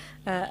suffering.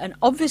 And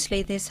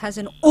obviously this has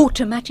an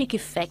automatic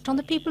effect on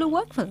the people who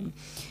work for them.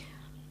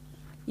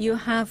 You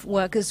have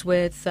workers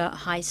with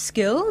high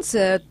skills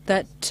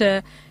that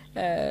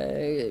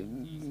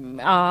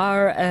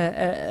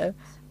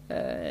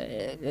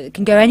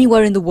can go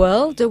anywhere in the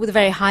world with a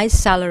very high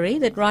salary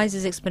that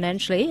rises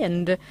exponentially,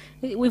 and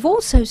we've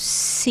also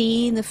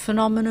seen the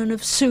phenomenon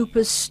of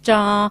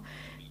superstar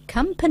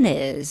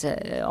companies.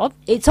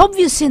 It's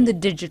obvious in the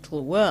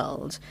digital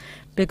world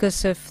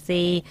because of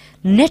the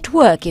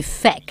network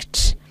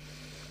effect,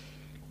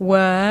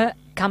 where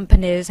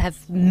companies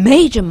have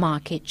major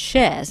market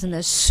shares and they're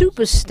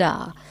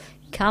superstar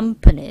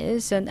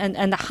companies,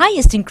 and the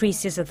highest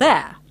increases are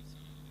there.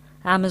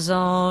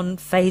 Amazon,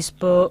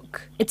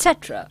 Facebook,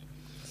 etc.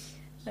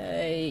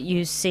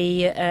 You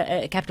see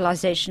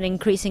capitalization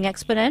increasing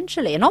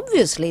exponentially, and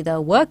obviously their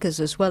workers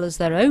as well as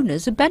their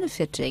owners are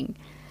benefiting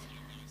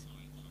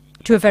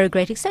to a very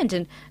great extent.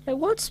 And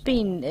what's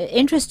been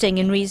interesting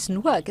in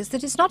recent work is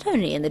that it's not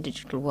only in the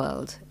digital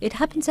world, it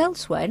happens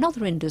elsewhere in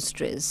other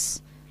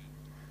industries.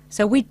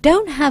 So we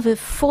don't have a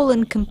full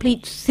and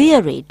complete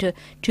theory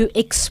to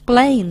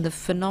explain the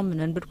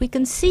phenomenon, but we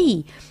can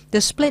see the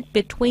split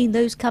between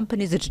those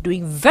companies that are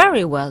doing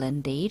very well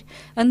indeed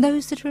and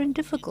those that are in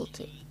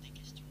difficulty.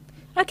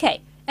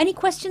 Okay, any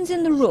questions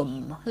in the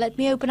room? Let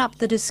me open up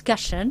the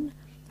discussion.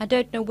 I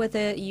don't know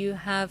whether you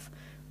have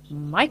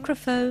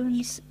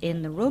microphones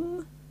in the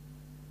room.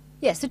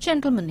 Yes, the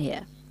gentleman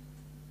here.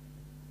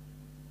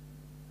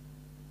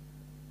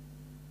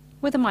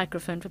 With a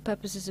microphone for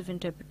purposes of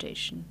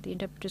interpretation. The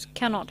interpreters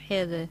cannot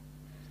hear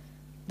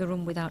the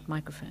room without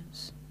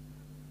microphones.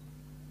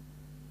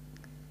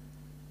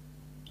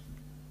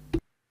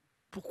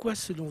 Pourquoi,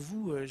 selon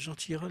vous, Jean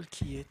Tirole,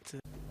 qui est...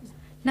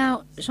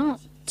 Now, Jean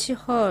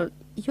Tirole,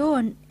 you're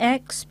an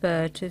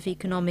expert of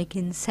economic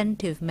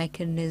incentive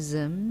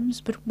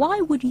mechanisms, but why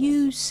would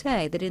you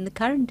say that in the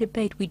current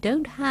debate we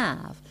don't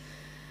have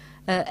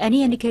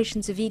any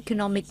indications of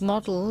economic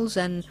models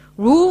and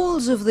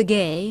rules of the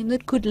game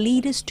that could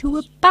lead us to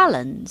a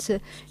balance,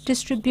 a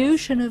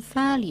distribution of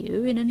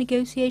value in a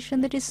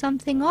negotiation that is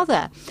something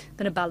other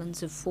than a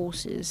balance of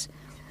forces,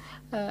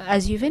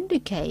 as you've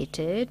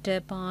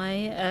indicated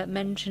by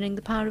mentioning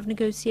the power of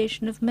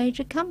negotiation of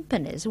major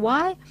companies?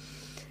 Why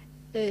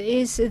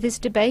is this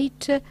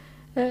debate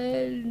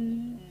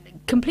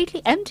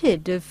completely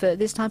emptied of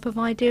this type of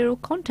idea or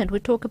content? We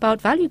talk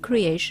about value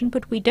creation,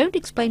 but we don't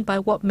explain by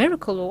what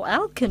miracle or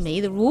alchemy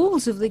the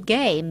rules of the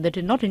game that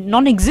are not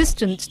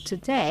non-existent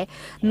today,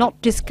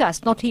 not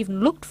discussed, not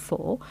even looked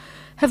for,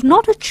 have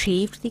not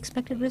achieved the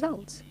expected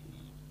results.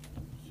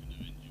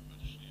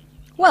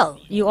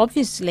 Well, you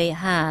obviously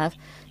have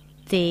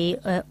the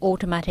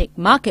automatic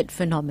market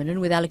phenomenon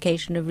with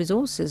allocation of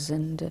resources,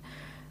 and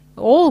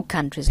all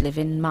countries live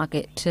in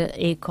market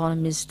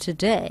economies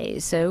today,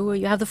 so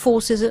you have the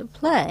forces at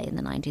play. In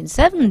the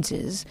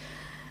 1970s,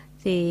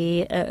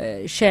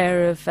 the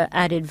share of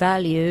added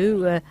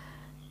value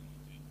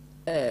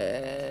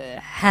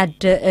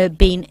had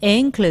been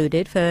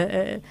included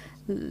for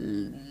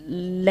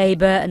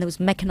labor, and there was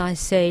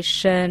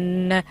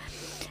mechanization,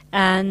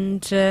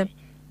 and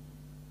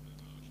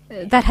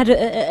that had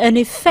an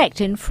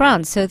effect in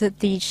France, so that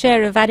the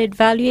share of added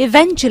value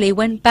eventually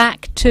went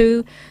back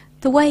to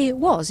the way it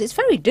was. It's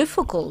very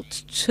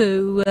difficult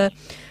to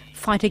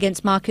fight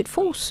against market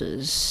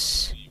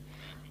forces.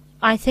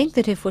 I think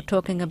that if we're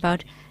talking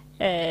about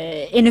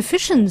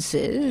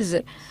inefficiencies,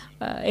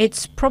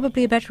 it's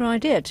probably a better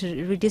idea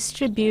to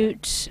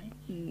redistribute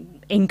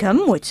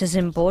income, which is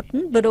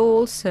important, but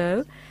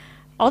also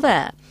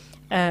other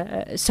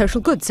social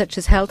goods such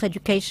as health,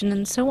 education,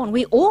 and so on.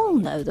 We all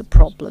know the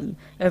problem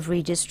of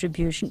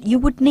redistribution. You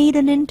would need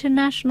an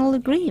international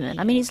agreement.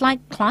 I mean, it's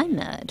like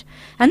climate.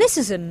 And this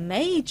is a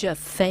major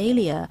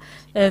failure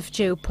of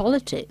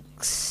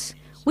geopolitics.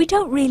 We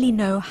don't really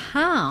know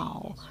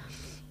how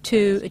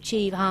to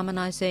achieve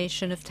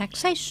harmonization of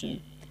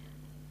taxation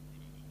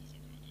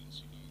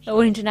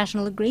or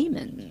international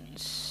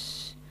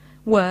agreements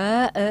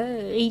where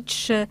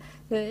each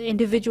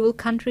individual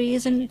country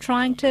isn't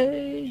trying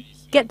to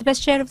get the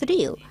best share of the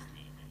deal.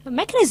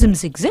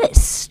 Mechanisms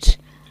exist.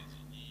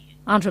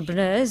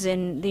 Entrepreneurs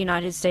in the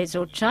United States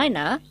or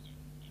China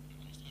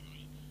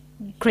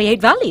create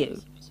value.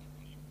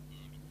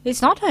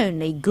 It's not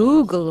only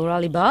Google or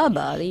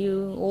Alibaba.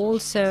 You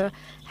also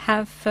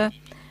have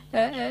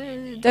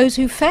those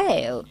who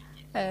fail.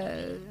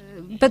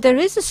 But there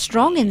is a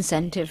strong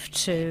incentive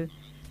to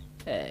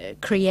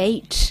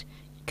create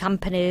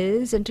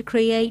companies and to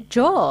create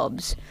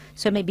jobs.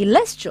 So maybe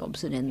less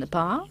jobs than in the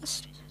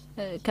past.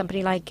 A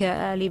company like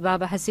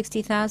Alibaba has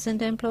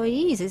 60,000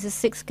 employees. It's the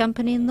sixth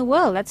company in the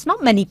world. That's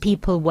not many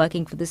people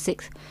working for the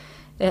sixth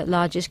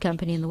largest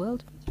company in the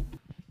world.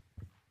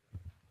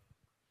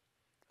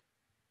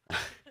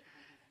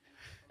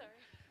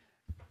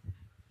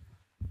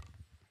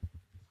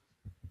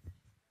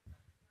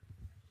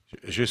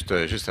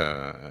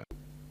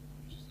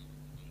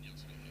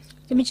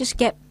 Let me just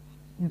get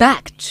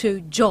back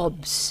to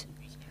jobs.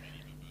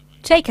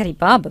 Take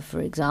Alibaba,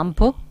 for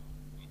example,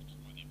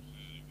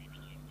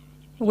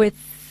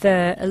 with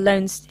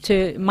loans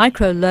to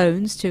micro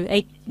loans to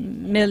 8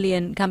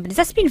 million companies.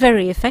 That's been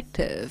very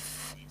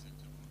effective.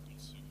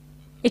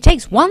 It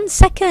takes 1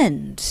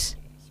 second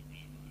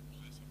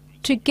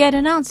to get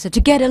an answer,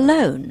 to get a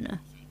loan,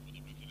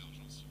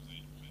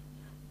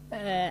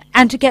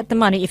 and to get the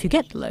money if you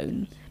get the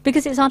loan,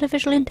 because it's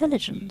artificial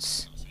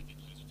intelligence.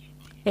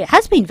 It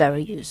has been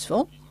very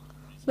useful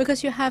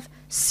because you have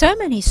so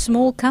many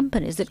small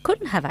companies that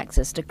couldn't have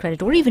access to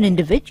credit, or even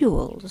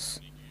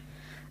individuals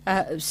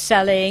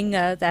selling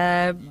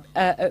their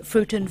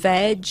fruit and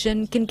veg,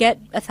 and can get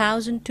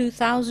 1,000,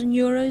 2,000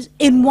 euros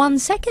in 1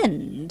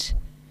 second.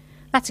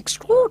 That's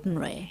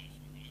extraordinary.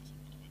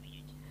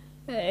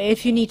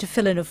 If you need to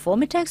fill in a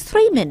form, it takes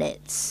 3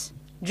 minutes.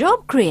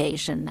 Job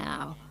creation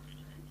now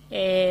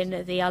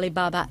in the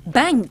Alibaba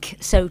bank,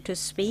 so to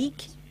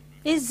speak,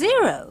 is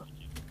zero,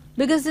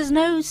 because there's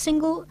no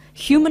single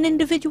human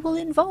individual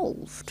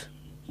involved.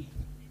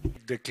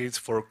 The case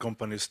for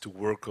companies to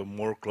work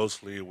more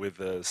closely with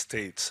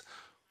states.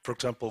 For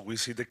example, we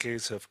see the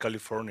case of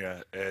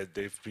California.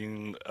 They've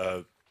been,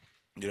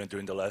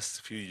 during the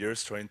last few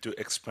years, trying to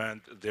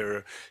expand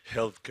their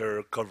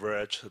healthcare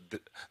coverage.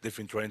 They've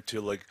been trying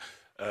to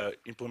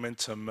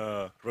implement some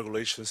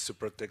regulations to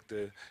protect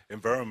the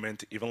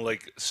environment, even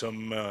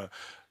some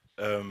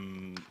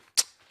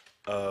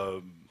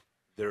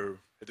their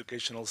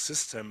educational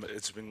system.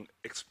 It's been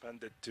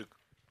expanded to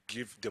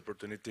give the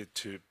opportunity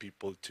to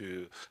people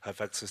to have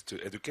access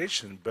to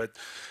education. But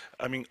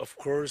I mean, of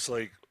course,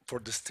 for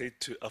the state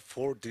to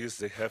afford this,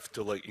 they have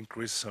to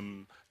increase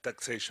some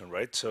taxation,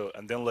 right? So,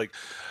 and then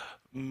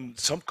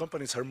some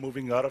companies are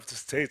moving out of the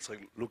states,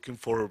 looking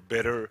for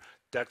better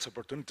tax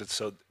opportunities.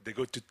 So they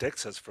go to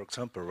Texas, for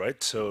example,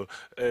 right? So,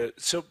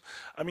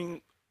 I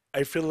mean,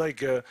 I feel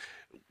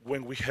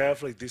when we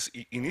have these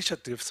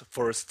initiatives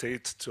for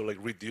states to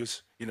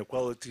reduce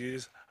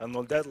inequalities and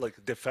all that,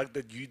 the fact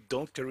that you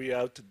don't carry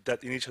out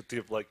that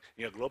initiative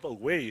in a global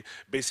way,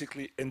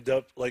 basically end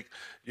up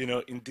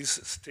in this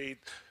state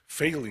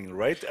failing,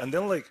 right? And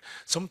then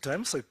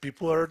sometimes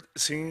people are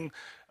seeing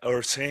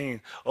or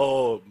saying,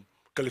 oh,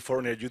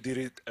 California, you did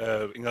it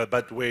in a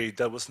bad way.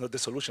 That was not the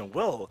solution.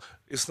 Well,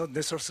 it's not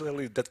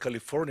necessarily that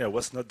California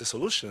was not the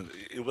solution.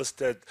 It was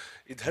that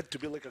it had to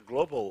be a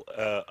global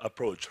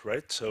approach,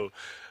 right? So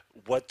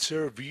what's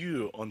your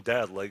view on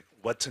that?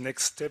 What's the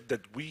next step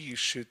that we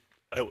should,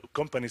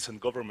 companies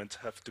and governments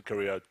have to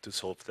carry out to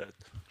solve that?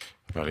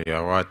 Well,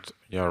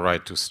 you're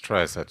right to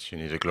stress that you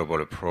need a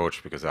global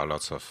approach, because there are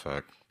lots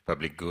of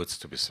public goods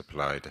to be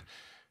supplied.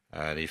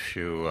 And if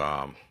you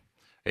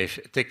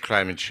take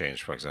climate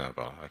change, for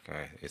example,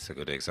 okay, it's a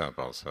good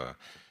example. So,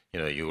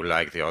 you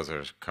like the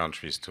other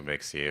countries to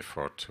make the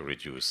effort to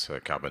reduce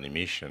carbon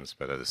emissions,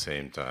 but at the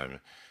same time,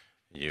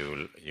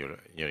 you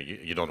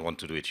don't want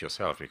to do it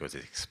yourself because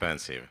it's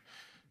expensive.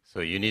 So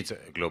you need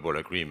a global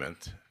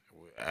agreement,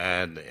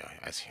 and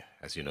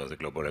as you know, the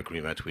global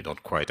agreement, we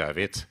don't quite have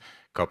it.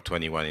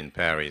 COP21 in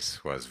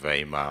Paris was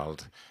very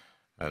mild,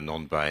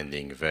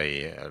 non-binding,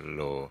 very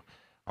low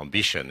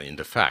ambition in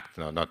the fact,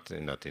 not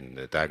in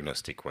the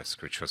diagnostic,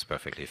 which was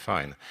perfectly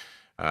fine.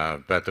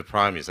 But the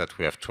problem is that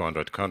we have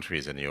 200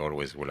 countries, and you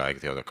always would like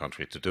the other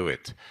country to do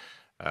it.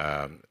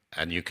 And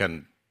you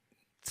can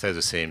say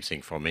the same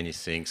thing for many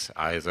things,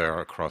 either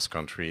across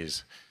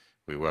countries.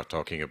 We were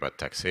talking about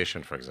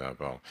taxation, for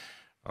example,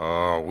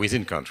 or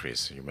within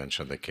countries. You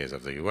mentioned the case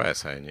of the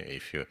US. And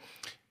if you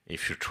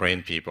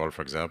train people,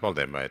 for example,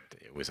 they might,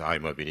 with high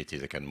mobility,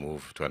 they can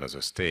move to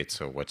another state.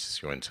 So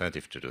what's your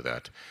incentive to do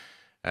that?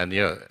 And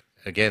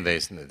again,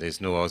 there's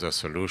no other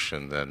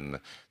solution than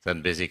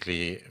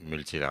basically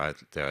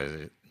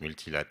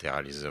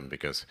multilateralism,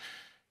 because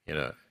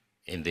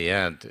in the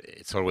end,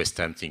 it's always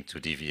tempting to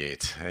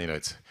deviate.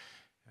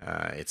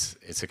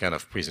 It's a kind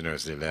of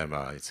prisoner's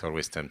dilemma. It's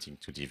always tempting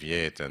to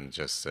deviate and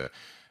just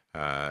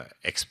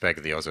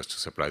expect the others to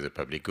supply the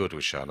public good,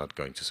 which are not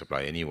going to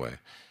supply anyway.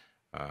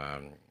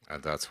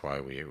 And that's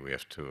why we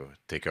have to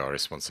take our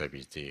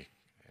responsibility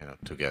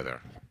together.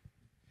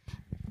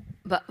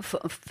 But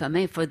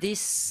for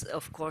this,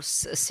 of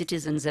course,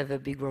 citizens have a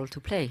big role to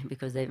play,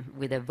 because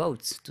with their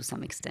votes to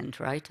some extent,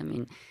 right? I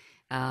mean,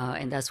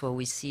 and that's what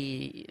we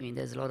see. I mean,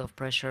 there's a lot of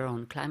pressure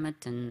on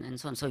climate and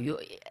so on. So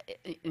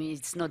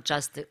it's not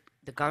just the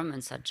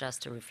governments are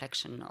just a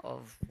reflection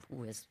of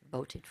who has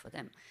voted for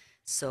them.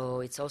 So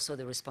it's also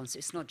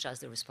it's not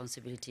just the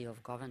responsibility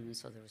of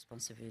governments or the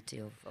responsibility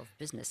of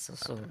business,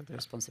 also the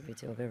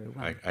responsibility of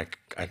everyone.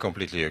 I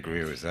completely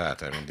agree with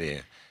that. I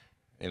mean,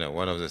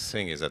 one of the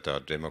things is that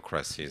our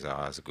democracies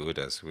are as good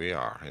as we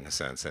are, in a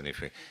sense. And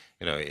if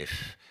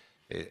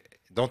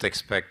don't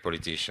expect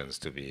politicians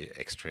to be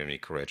extremely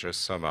courageous.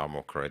 Some are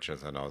more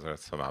courageous than others.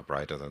 Some are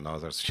brighter than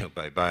others.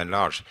 By and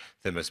large,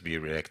 they must be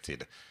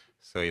re-elected.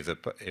 So if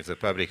the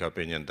public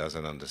opinion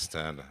doesn't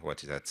understand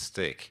what is at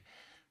stake,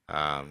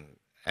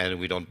 and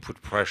we don't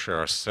put pressure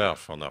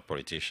ourselves on our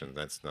politicians,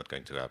 that's not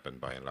going to happen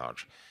by and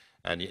large.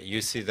 And you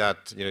see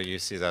that,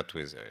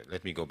 with,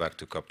 let me go back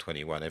to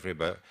COP21.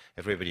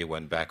 Everybody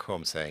went back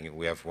home saying,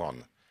 we have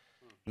won.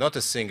 Not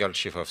a single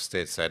chief of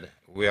state said,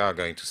 we are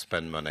going to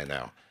spend money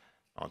now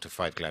to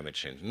fight climate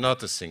change.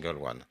 Not a single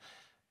one.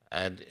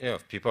 And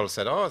people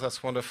said, oh,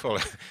 that's wonderful.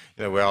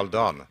 We're all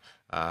done.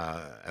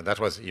 And that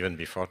was even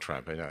before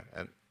Trump. And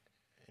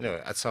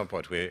at some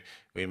point we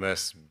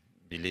must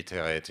be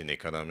literate in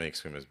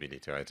economics. We must be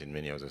literate in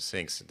many other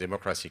things.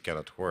 Democracy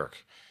cannot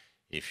work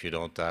if you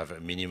don't have a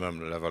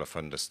minimum level of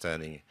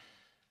understanding.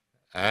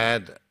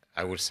 And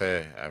I would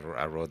say,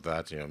 I wrote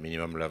that,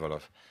 minimum level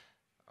of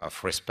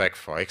respect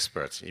for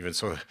experts. Even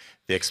so,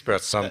 the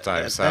experts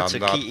sometimes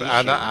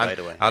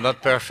are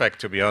not perfect,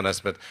 to be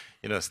honest, but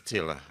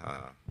still.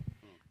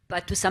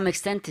 But to some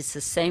extent, it's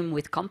the same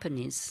with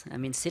companies. I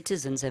mean,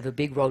 citizens have a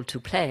big role to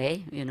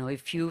play.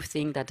 If you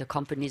think that a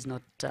company is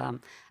not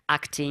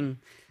acting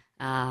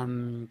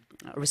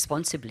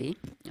responsibly,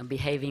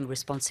 behaving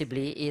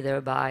responsibly,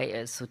 either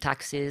by through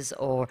taxes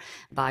or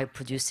by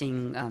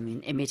producing,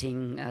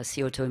 emitting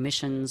CO2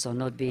 emissions, or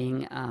not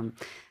being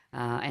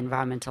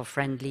environmental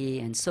friendly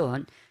and so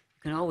on,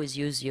 you can always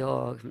use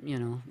your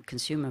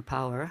consumer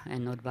power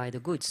and not buy the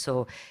goods.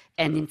 So,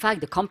 and in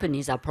fact, the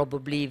companies are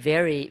probably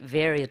very,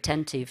 very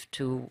attentive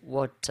to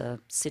what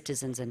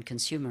citizens and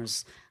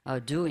consumers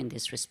do in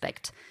this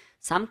respect.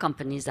 Some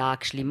companies are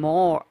actually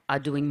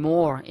doing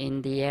more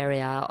in the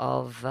area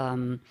of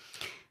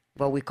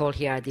what we call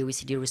here at the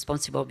OECD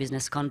responsible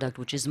business conduct,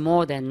 which is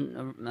more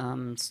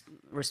than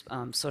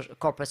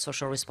corporate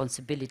social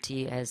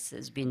responsibility as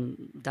has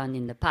been done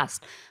in the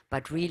past,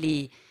 but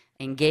really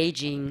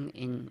engaging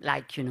in,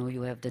 like,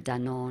 you have the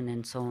Danone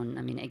and so on,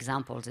 I mean,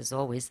 examples as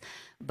always,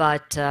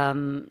 but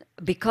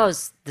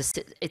because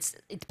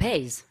it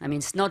pays. I mean,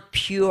 it's not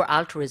pure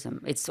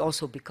altruism, it's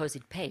also because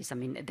it pays. I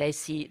mean, they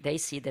see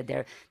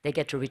that they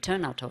get a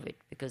return out of it,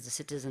 because the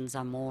citizens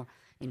are more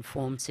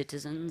informed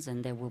citizens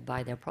and they will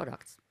buy their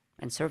products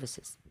and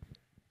services.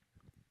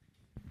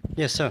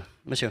 Yes, sir,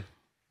 monsieur.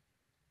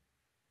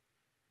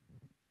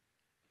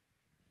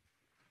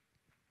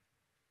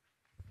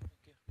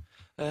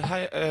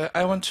 Hi,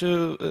 I want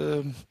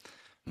to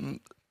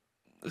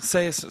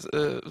say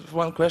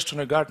one question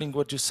regarding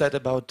what you said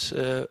about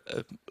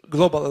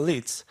global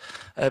elites,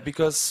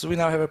 because we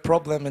now have a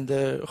problem in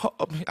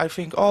I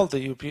think all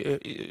the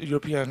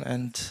European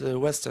and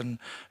Western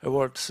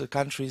world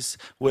countries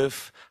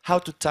with how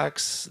to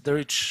tax the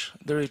rich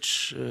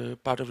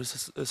part of the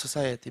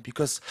society,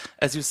 because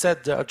as you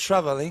said, they are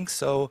traveling,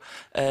 so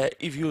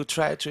if you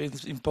try to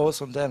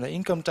impose on them an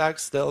income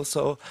tax,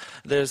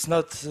 there's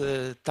not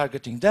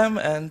targeting them,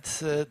 and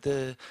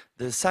the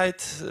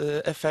side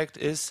effect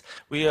is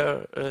we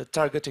are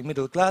targeting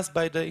middle class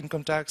by the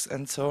income tax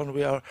and so on.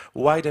 We are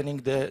widening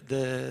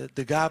the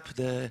gap,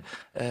 the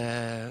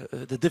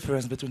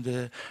difference between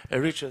the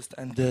richest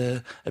and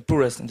the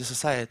poorest in the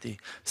society.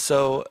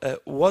 So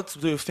what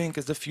do you think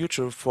is the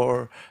future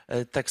for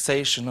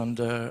taxation on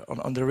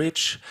the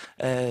rich,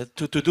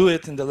 to do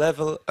it in the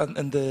level and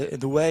in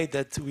the way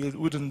that we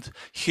wouldn't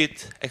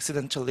hit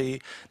accidentally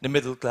the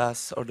middle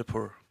class or the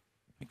poor?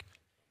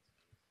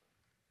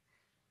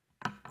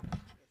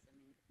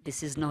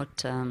 This is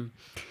not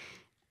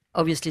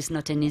obviously it's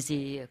not an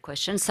easy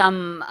question.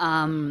 Some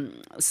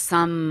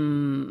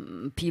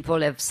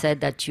people have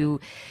said that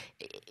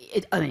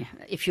I mean,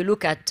 if you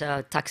look at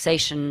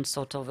taxation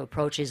sort of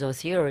approaches or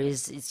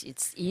theories,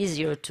 it's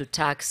easier to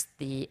tax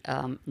the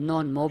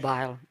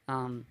non-mobile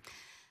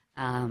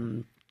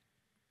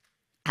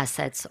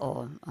assets,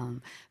 or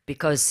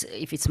because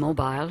if it's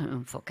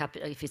mobile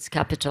if it's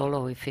capital,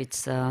 or if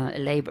it's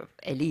labor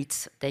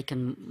elites, they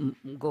can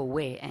go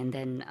away and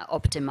then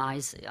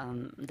optimize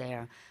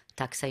their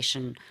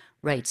taxation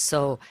rates.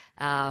 So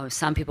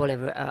some people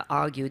have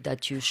argued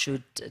that you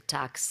should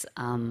tax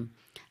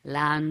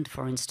land,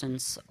 for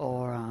instance,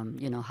 or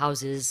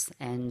houses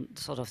and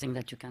sort of thing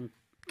that you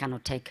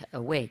cannot take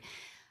away.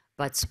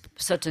 But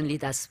certainly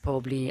that's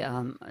probably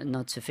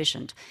not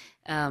sufficient.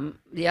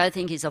 The other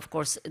thing is, of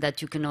course,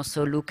 that you can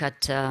also look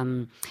at,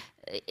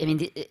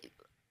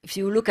 if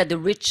you look at the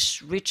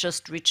richest,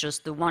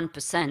 the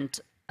 1%,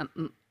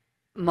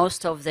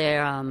 most of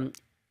their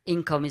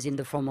income is in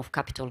the form of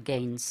capital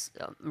gains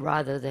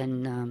rather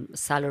than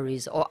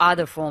salaries or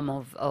other form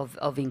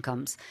of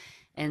incomes.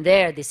 And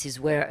this is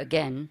where,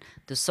 again,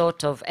 the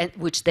sort of,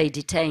 which they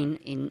detain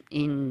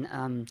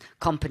in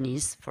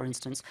companies, for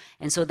instance.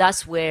 And so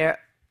that's where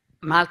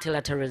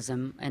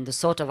multilateralism and the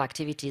sort of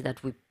activity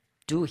that we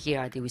do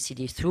here at the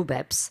OECD through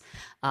BEPS,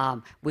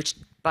 which,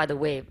 by the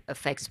way,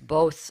 affects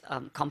both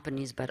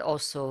companies but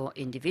also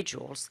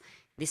individuals.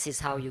 This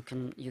is how you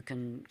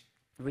can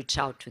reach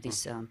out to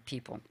these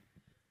people.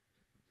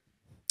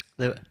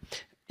 Il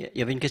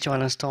y avait une question à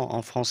l'instant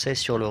en français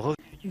sur le revenu.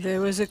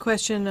 There was a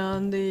question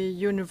on the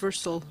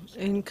universal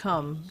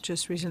income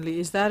just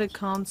recently. Is that a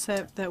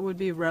concept that would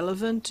be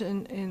relevant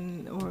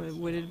or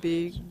would it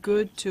be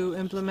good to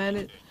implement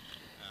it?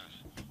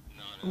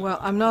 Well,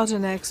 I'm not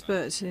an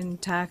expert in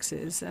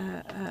taxes.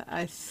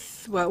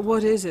 Well,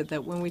 what is it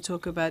that when we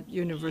talk about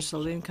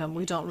universal income,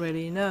 we don't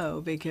really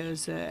know,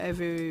 because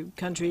every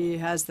country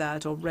has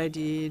that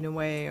already in a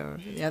way or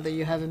the other.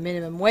 You have a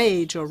minimum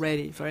wage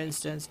already, for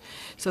instance.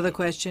 So the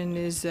question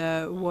is,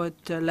 what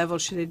level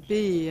should it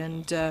be,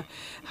 and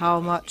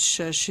how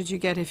much should you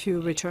get if you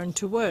return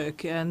to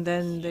work? And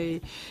then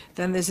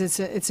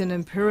it's an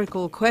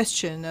empirical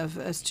question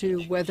as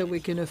to whether we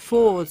can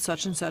afford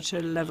such and such a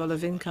level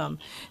of income.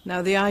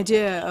 Now, the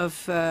idea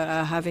of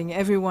having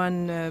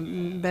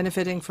everyone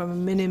benefiting from a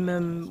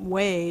minimum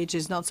wage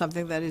is not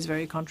something that is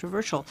very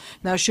controversial.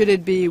 Now, should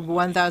it be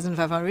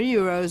 1,500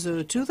 euros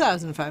or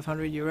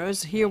 2,500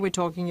 euros? Here we're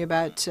talking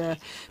about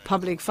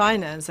public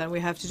finance, and we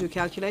have to do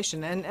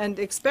calculation. And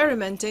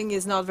experimenting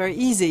is not very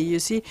easy, you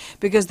see,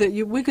 because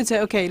we could say,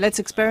 okay, let's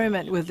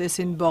experiment with this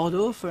in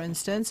Bordeaux, for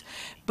instance,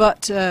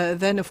 but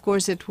then, of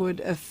course, it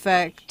would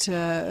affect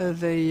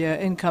the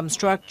income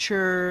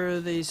structure,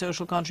 the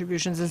social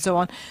contributions, and so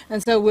on.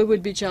 And so we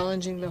would be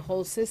challenging the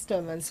whole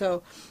system, and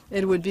so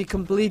it would be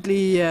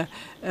completely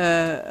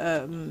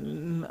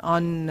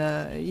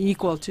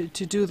unequal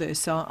to do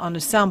this on a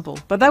sample.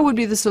 But that would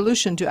be the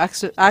solution, to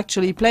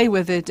actually play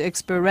with it,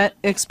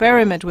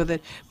 experiment with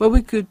it. Well,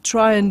 we could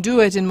try and do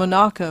it in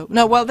Monaco.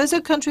 No, well, there's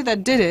a country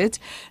that did it,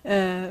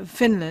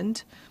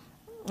 Finland,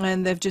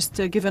 and they've just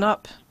given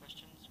up.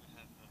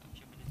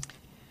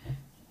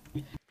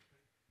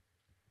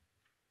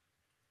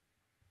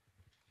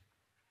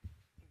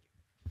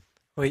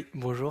 Oui,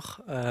 bonjour.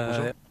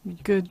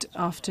 Good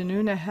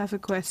afternoon. I have a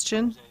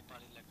question.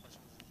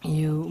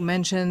 You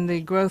mentioned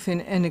the growth in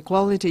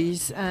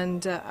inequalities,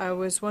 and I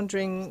was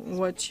wondering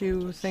what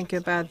you think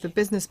about the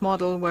business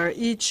model where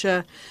each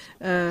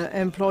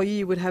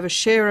employee would have a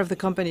share of the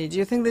company. Do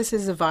you think this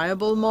is a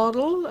viable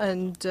model,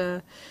 and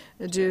do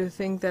you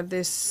think that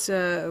this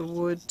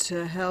would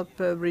help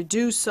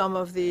reduce some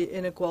of the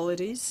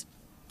inequalities?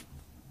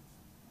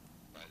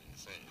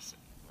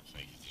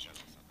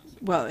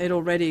 Well, it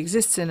already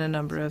exists in a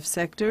number of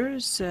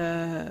sectors,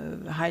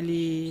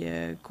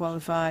 highly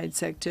qualified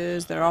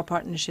sectors. There are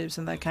partnerships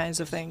and that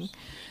kinds of thing.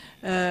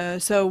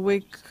 So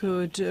we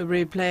could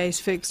replace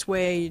fixed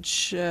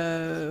wage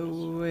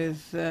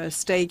with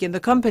stake in the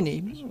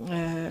company,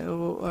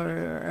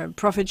 or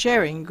profit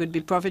sharing. Could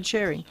be profit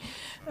sharing.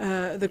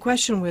 The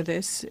question with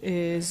this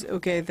is,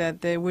 okay,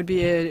 that there would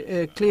be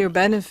a clear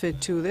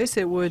benefit to this.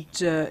 It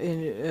would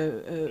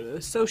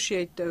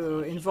associate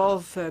or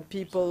involve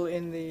people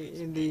in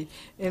the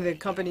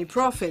company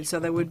profit, so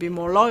they would be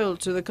more loyal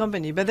to the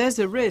company. But there's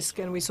a risk,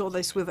 and we saw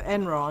this with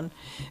Enron.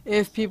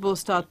 If people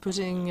start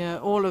putting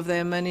all of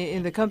their money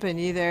in the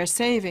company, their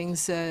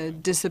savings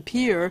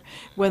disappear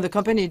when the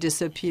company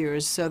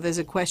disappears. So there's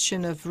a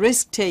question of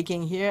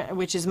risk-taking here,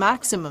 which is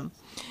maximum.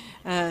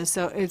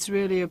 So it's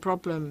really a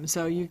problem.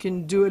 So you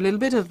can do a little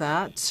bit of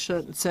that,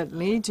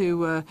 certainly,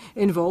 to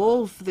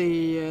involve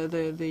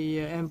the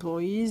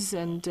employees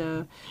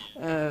and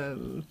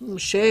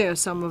share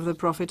some of the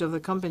profit of the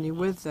company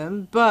with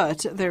them.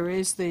 But there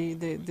is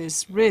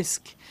this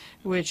risk,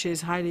 which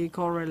is highly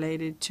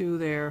correlated to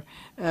their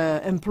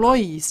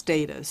employee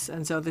status.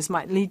 And so this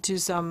might lead to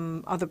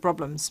some other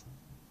problems.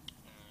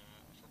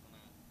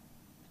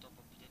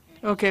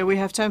 Okay, we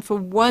have time for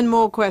one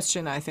more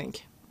question, I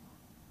think.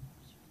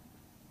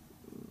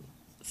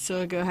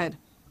 So go ahead.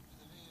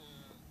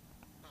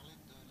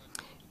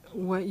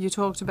 Well, you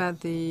talked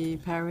about the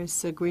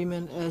Paris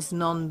Agreement as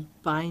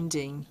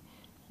non-binding.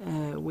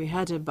 We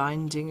had a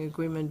binding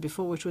agreement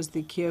before, which was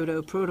the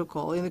Kyoto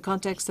Protocol. In the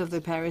context of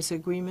the Paris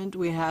Agreement,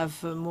 we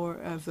have more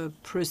of a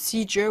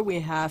procedure.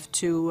 We have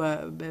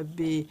to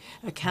be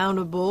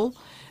accountable,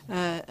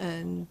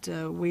 and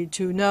we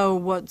to know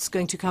what's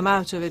going to come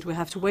out of it. We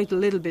have to wait a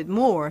little bit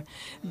more.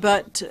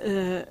 But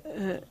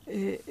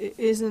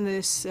isn't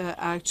this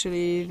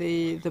actually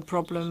the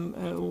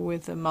problem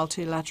with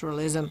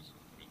multilateralism?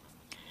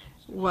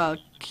 Well,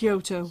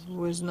 Kyoto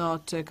was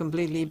not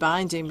completely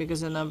binding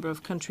because a number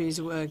of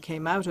countries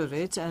came out of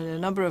it and a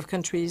number of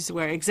countries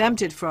were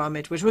exempted from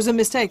it, which was a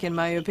mistake in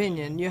my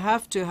opinion. You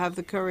have to have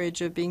the courage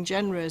of being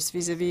generous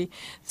vis-à-vis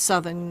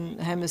Southern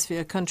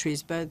Hemisphere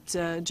countries, but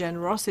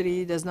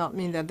generosity does not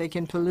mean that they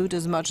can pollute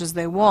as much as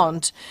they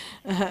want.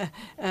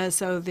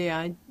 So the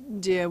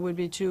idea would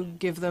be to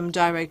give them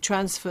direct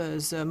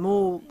transfers.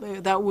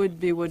 That would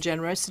be what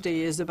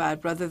generosity is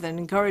about, rather than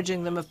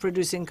encouraging them of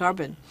producing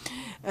carbon.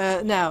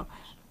 Now,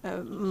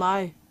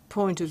 my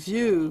point of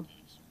view,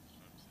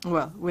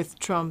 well, with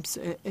Trump's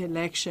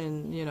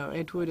election, you know,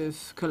 it would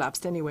have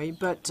collapsed anyway.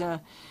 But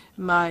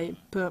my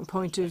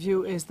point of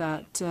view is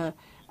that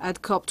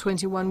at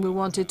COP21, we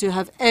wanted to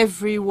have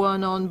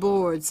everyone on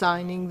board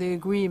signing the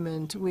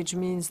agreement, which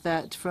means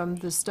that from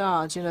the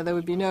start, you know, there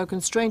would be no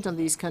constraint on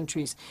these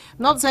countries.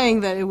 I'm not saying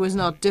that it was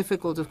not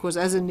difficult. Of course,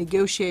 as a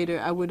negotiator,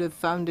 I would have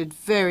found it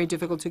very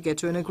difficult to get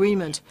to an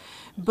agreement.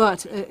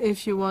 But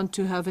if you want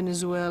to have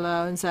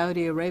Venezuela and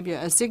Saudi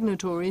Arabia as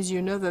signatories,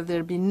 you know that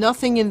there'll be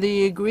nothing in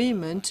the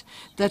agreement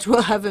that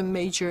will have a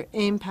major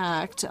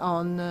impact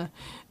on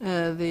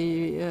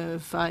the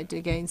fight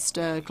against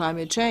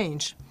climate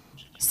change.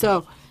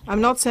 So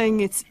I'm not saying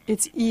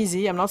it's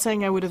easy. I'm not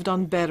saying I would have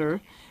done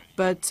better,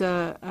 but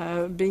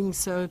being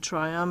so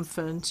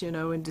triumphant, you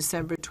know, in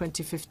December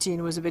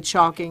 2015 was a bit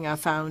shocking, I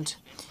found.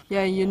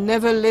 Yeah, you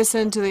never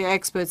listen to the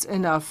experts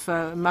enough.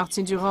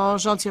 Martine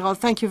Durand, Jean Tirole,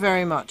 thank you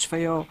very much for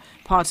your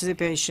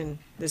participation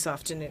this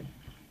afternoon.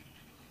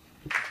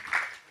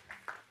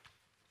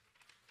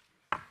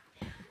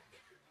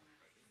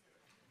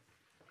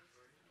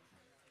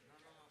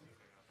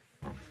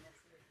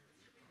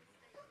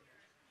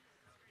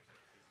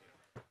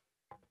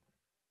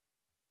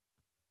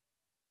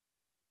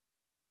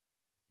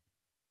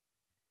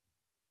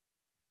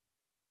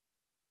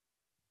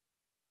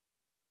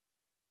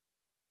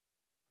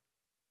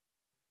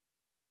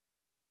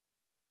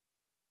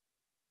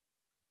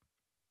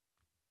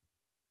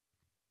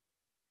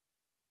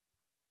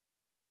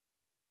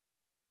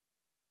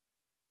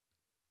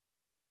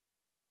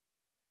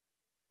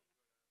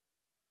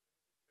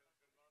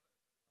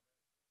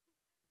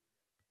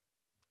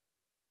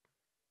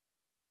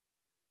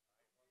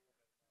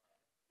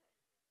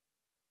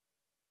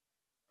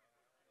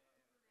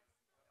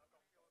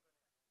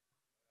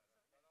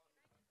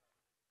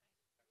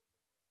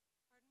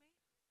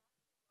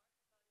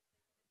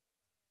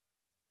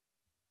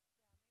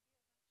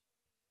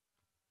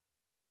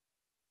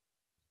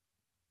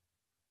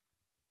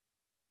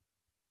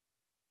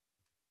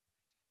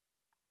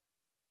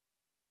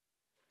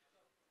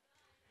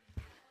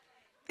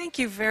 Thank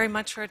you very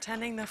much for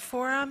attending the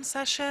forum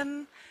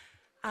session.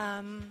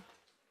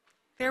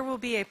 There will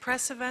be a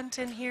press event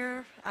in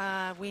here.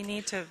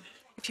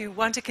 If you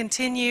want to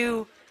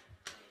continue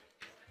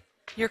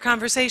your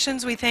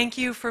conversations, we thank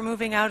you for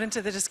moving out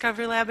into the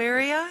Discovery Lab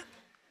area.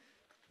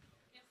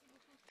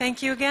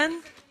 Thank you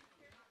again.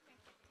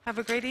 Have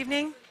a great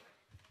evening.